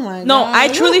like, oh my god. No, I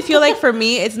truly feel for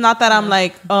me, it's not that I'm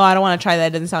oh, I don't want to try that.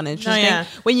 It doesn't sound interesting. No, yeah.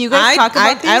 When you guys talk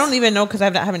about I don't even know because I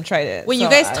haven't tried it. When you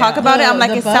guys talk about it, I'm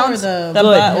it sounds the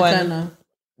butt one.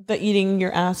 The eating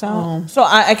your ass out. Oh. So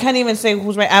I can't even say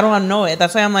who's right. I don't know it.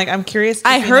 That's why I'm curious.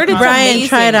 I heard it. Brian,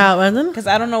 try it out, wasn't? Because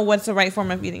I don't know what's the right form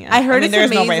of eating it. I heard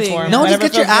there's no right form. No, just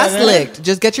get your ass licked.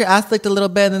 Just get your ass licked a little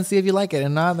bit and then see if you like it.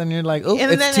 And not, then you're like, oh,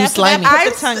 it's too slimy.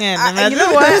 Put the tongue in. You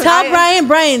know what? Tell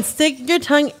Brian, stick your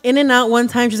tongue in and out one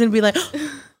time. She's gonna be like,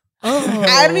 oh.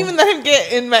 I don't even let him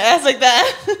get in my ass like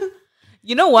that.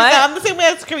 You know what? I'm the same way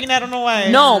as Karina. I don't know why.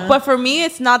 No, but for me,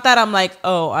 it's not that I'm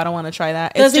oh, I don't want to try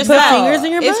that. Does he put fingers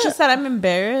in your butt? It's just that I'm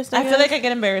embarrassed. I feel like I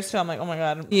get embarrassed too. I'm like, oh my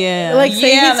god. Yeah.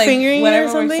 Say he's fingering you or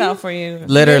something. Whatever works out for you.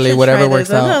 Literally, whatever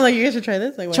works out. No, you guys should try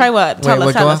this. Try what? Tell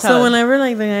us. So whenever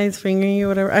the guy's fingering you,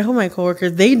 whatever. I hope my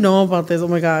coworkers, they know about this. Oh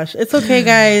my gosh, it's okay,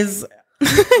 guys.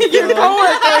 Your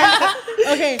coworkers.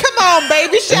 Okay. Come on,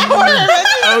 baby, shower.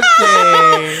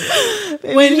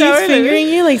 Okay. When he's fingering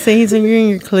you, say he's fingering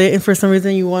your clit, and for some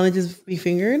reason you want to just be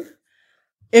fingered.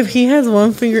 If he has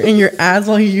one finger in your ass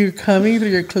while you're coming through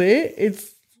your clit,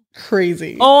 it's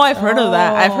crazy. Oh, I've heard of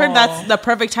that. I've heard that's the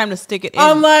perfect time to stick it in.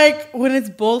 I'm when it's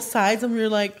both sides, and you're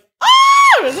like,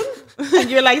 and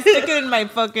you're stick it in my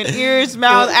fucking ears,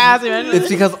 mouth, ass. It's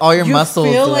because all your muscles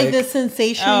feel the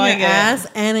sensation in your ass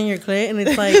and in your clit, and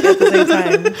it's at the same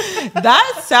time.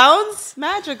 That sounds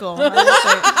magical.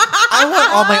 I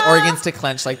want all my organs to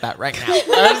clench like that right now.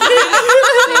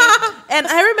 And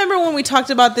I remember when we talked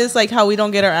about this, how we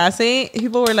don't get our ass ate,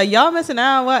 people were like, y'all missing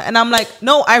out, what? And I'm like,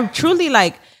 no, I truly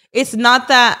it's not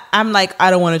that I'm I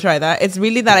don't want to try that. It's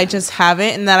really that I just haven't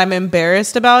and that I'm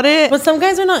embarrassed about it. But some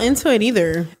guys are not into it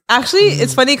either. Actually,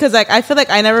 it's funny because I feel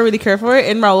I never really care for it.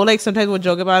 And Raul sometimes will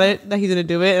joke about it, that he's going to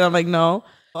do it. And I'm like, no.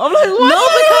 I'm like, what? No,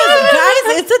 because guys,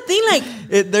 it's a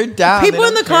thing they're down. People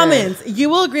in the comments, you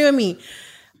will agree with me.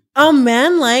 A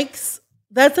man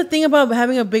that's the thing about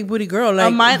having a big booty girl. They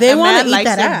want to eat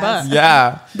that ass. Butt.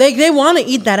 Yeah. They want to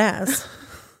eat that ass.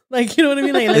 You know what I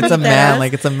mean? It's a man.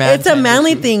 It's a man. It's a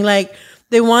manly thing.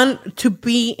 they want to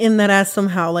be in that ass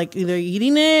somehow, like either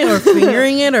eating it or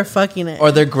fingering it or fucking it.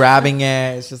 Or they're grabbing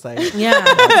it. It's just like,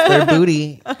 that's their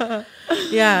booty.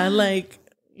 Yeah, like,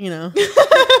 you know.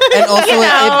 And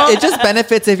also, it just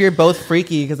benefits if you're both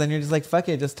freaky, because then you're just like, fuck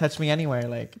it, just touch me anywhere.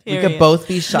 Like, we could both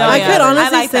be shy. No, I could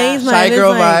honestly say shy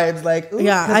girl vibes. Like,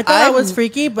 yeah, I thought I was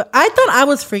freaky, but I thought I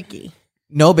was freaky.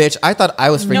 No, bitch. I thought I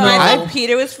was freaky. No, I thought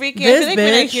Peter was freaky. I feel like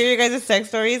when I hear you guys' sex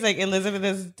stories, like Elizabeth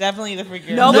is definitely the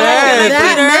freakier. No,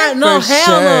 hell no.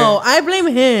 I blame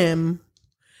him.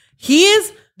 He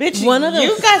is one of the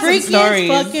freakiest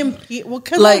fucking people. Well,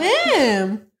 because of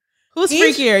him. Who's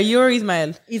freakier? You or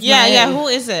Ismael? Yeah. Who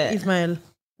is it? Ismael.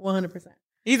 100%.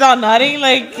 He's all nodding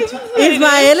like.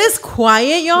 Ismael is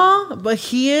quiet, y'all, but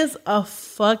he is a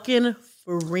fucking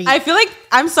freak. I feel like,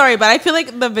 I'm sorry, but I feel like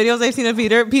the videos I've seen of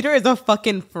Peter is a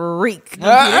fucking freak.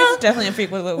 Peter's definitely a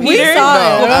freak with what Peter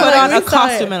will put on a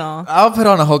costume and all. I'll put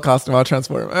on a whole costume. I'll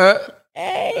transform.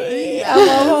 Hey,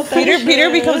 I love Peter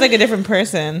becomes like a different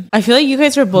person. I feel like you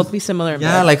guys would both be similar.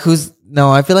 Yeah, like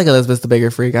I feel like Elizabeth's the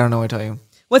bigger freak. I don't know what to tell you.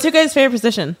 What's your guys' favorite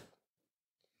position?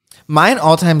 Mine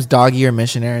all time's doggy or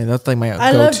missionary. That's like my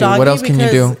go-to. What else can you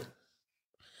do?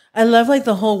 I love like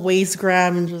the whole waist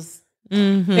grab and just.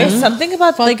 Mm-hmm. There's something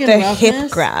about like the hip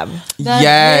grab.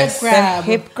 Yes. The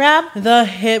hip grab.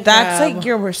 That's like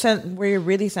where you're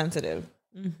really sensitive.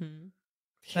 Mm-hmm.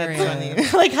 That's funny.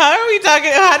 Like, how are we talking?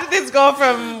 How did this go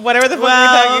from whatever the fuck we're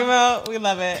talking about? We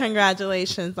love it.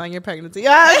 Congratulations on your pregnancy. We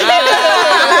just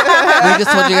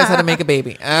told you guys how to make a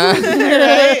baby.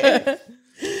 Right?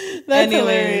 That's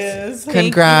hilarious.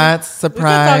 Congrats. Surprise. We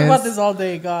could talk about this all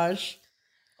day, gosh.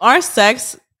 Our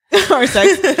sex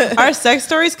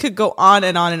stories could go on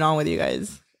and on and on with you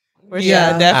guys.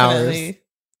 Yeah, definitely.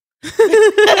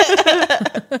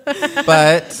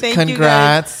 But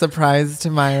congrats, surprise to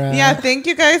Mayra. Yeah, thank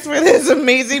you guys for this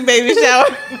amazing baby shower.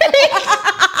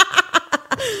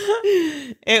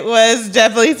 It was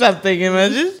definitely something.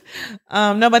 Imagine.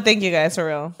 No, but thank you guys for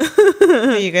real.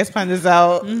 You guys planned this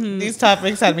out. Mm-hmm. These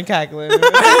topics had me cackling.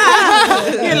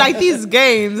 You're like these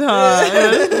games, huh?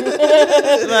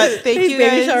 But thank you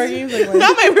guys. Baby shower games, like,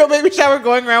 not my real baby shower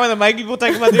going around with a mic. People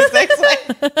talking about their sex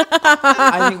life.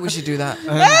 I think we should do that.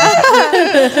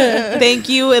 Thank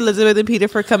you, Elizabeth and Peter,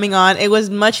 for coming on. It was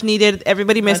much needed.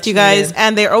 Everybody missed you guys,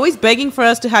 and they're always begging for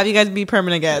us to have you guys be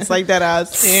permanent guests, like that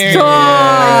ass. I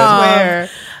swear.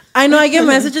 I know I get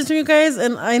messages from you guys,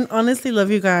 and I honestly love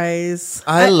you guys.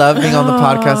 I love being on the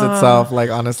podcast itself. Like,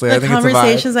 honestly, I think it's a vibe.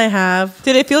 Conversations I have.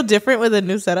 Did it feel different with a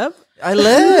new setup? I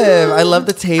love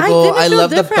the table. I love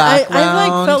the background. I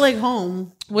like felt like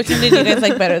home. Which one did you guys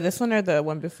like better, this one or the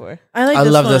one before? I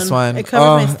love this one. It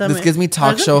covered my stomach. This gives me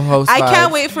talk show host vibes. I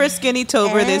can't wait for a Skinny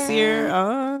Tober this year.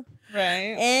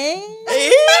 Right.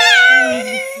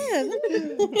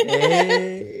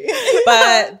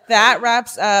 But that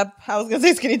wraps up. I was gonna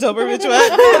say Skinny Tober, which one?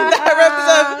 That wraps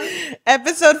up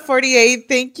episode 48.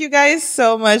 Thank you guys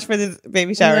so much for this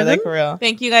baby shower, like for real.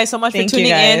 Thank you guys so much for tuning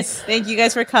in. Thank you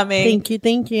guys for coming.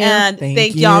 Thank you. And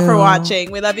thank y'all for watching.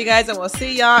 We love you guys, and we'll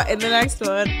see y'all in the next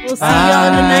one. We'll see y'all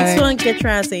in the next one. Get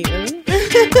your ass eaten.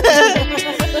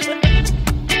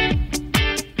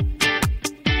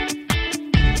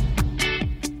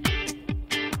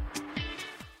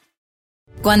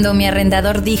 Cuando mi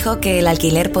arrendador dijo que el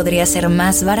alquiler podría ser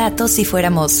más barato si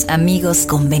fuéramos amigos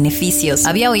con beneficios.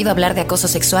 Había oído hablar de acoso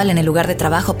sexual en el lugar de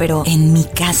trabajo, pero en mi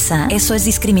casa, eso es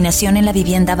discriminación en la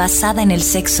vivienda basada en el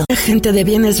sexo. La gente de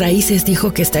bienes raíces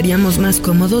dijo que estaríamos más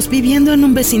cómodos viviendo en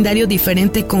un vecindario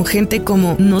diferente con gente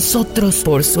como nosotros.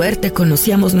 Por suerte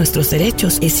conocíamos nuestros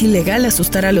derechos. Es ilegal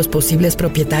asustar a los posibles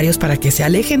propietarios para que se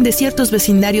alejen de ciertos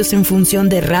vecindarios en función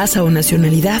de raza o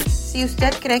nacionalidad. Si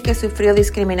usted cree que sufrió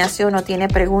discriminación o tiene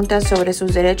preguntas sobre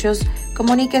sus derechos,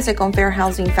 comuníquese con Fair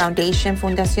Housing Foundation,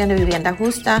 Fundación de Vivienda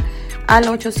Justa, al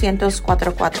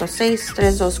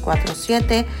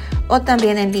 800-446-3247 o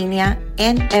también en línea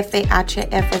en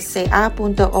fhfca.org.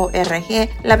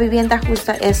 La vivienda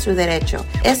justa es su derecho.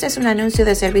 Este es un anuncio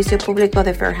de servicio público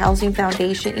de Fair Housing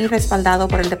Foundation y respaldado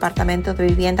por el Departamento de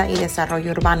Vivienda y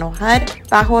Desarrollo Urbano HUD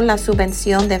bajo la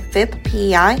subvención de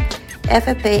FIP-PI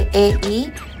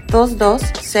FPEI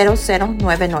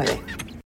 220099.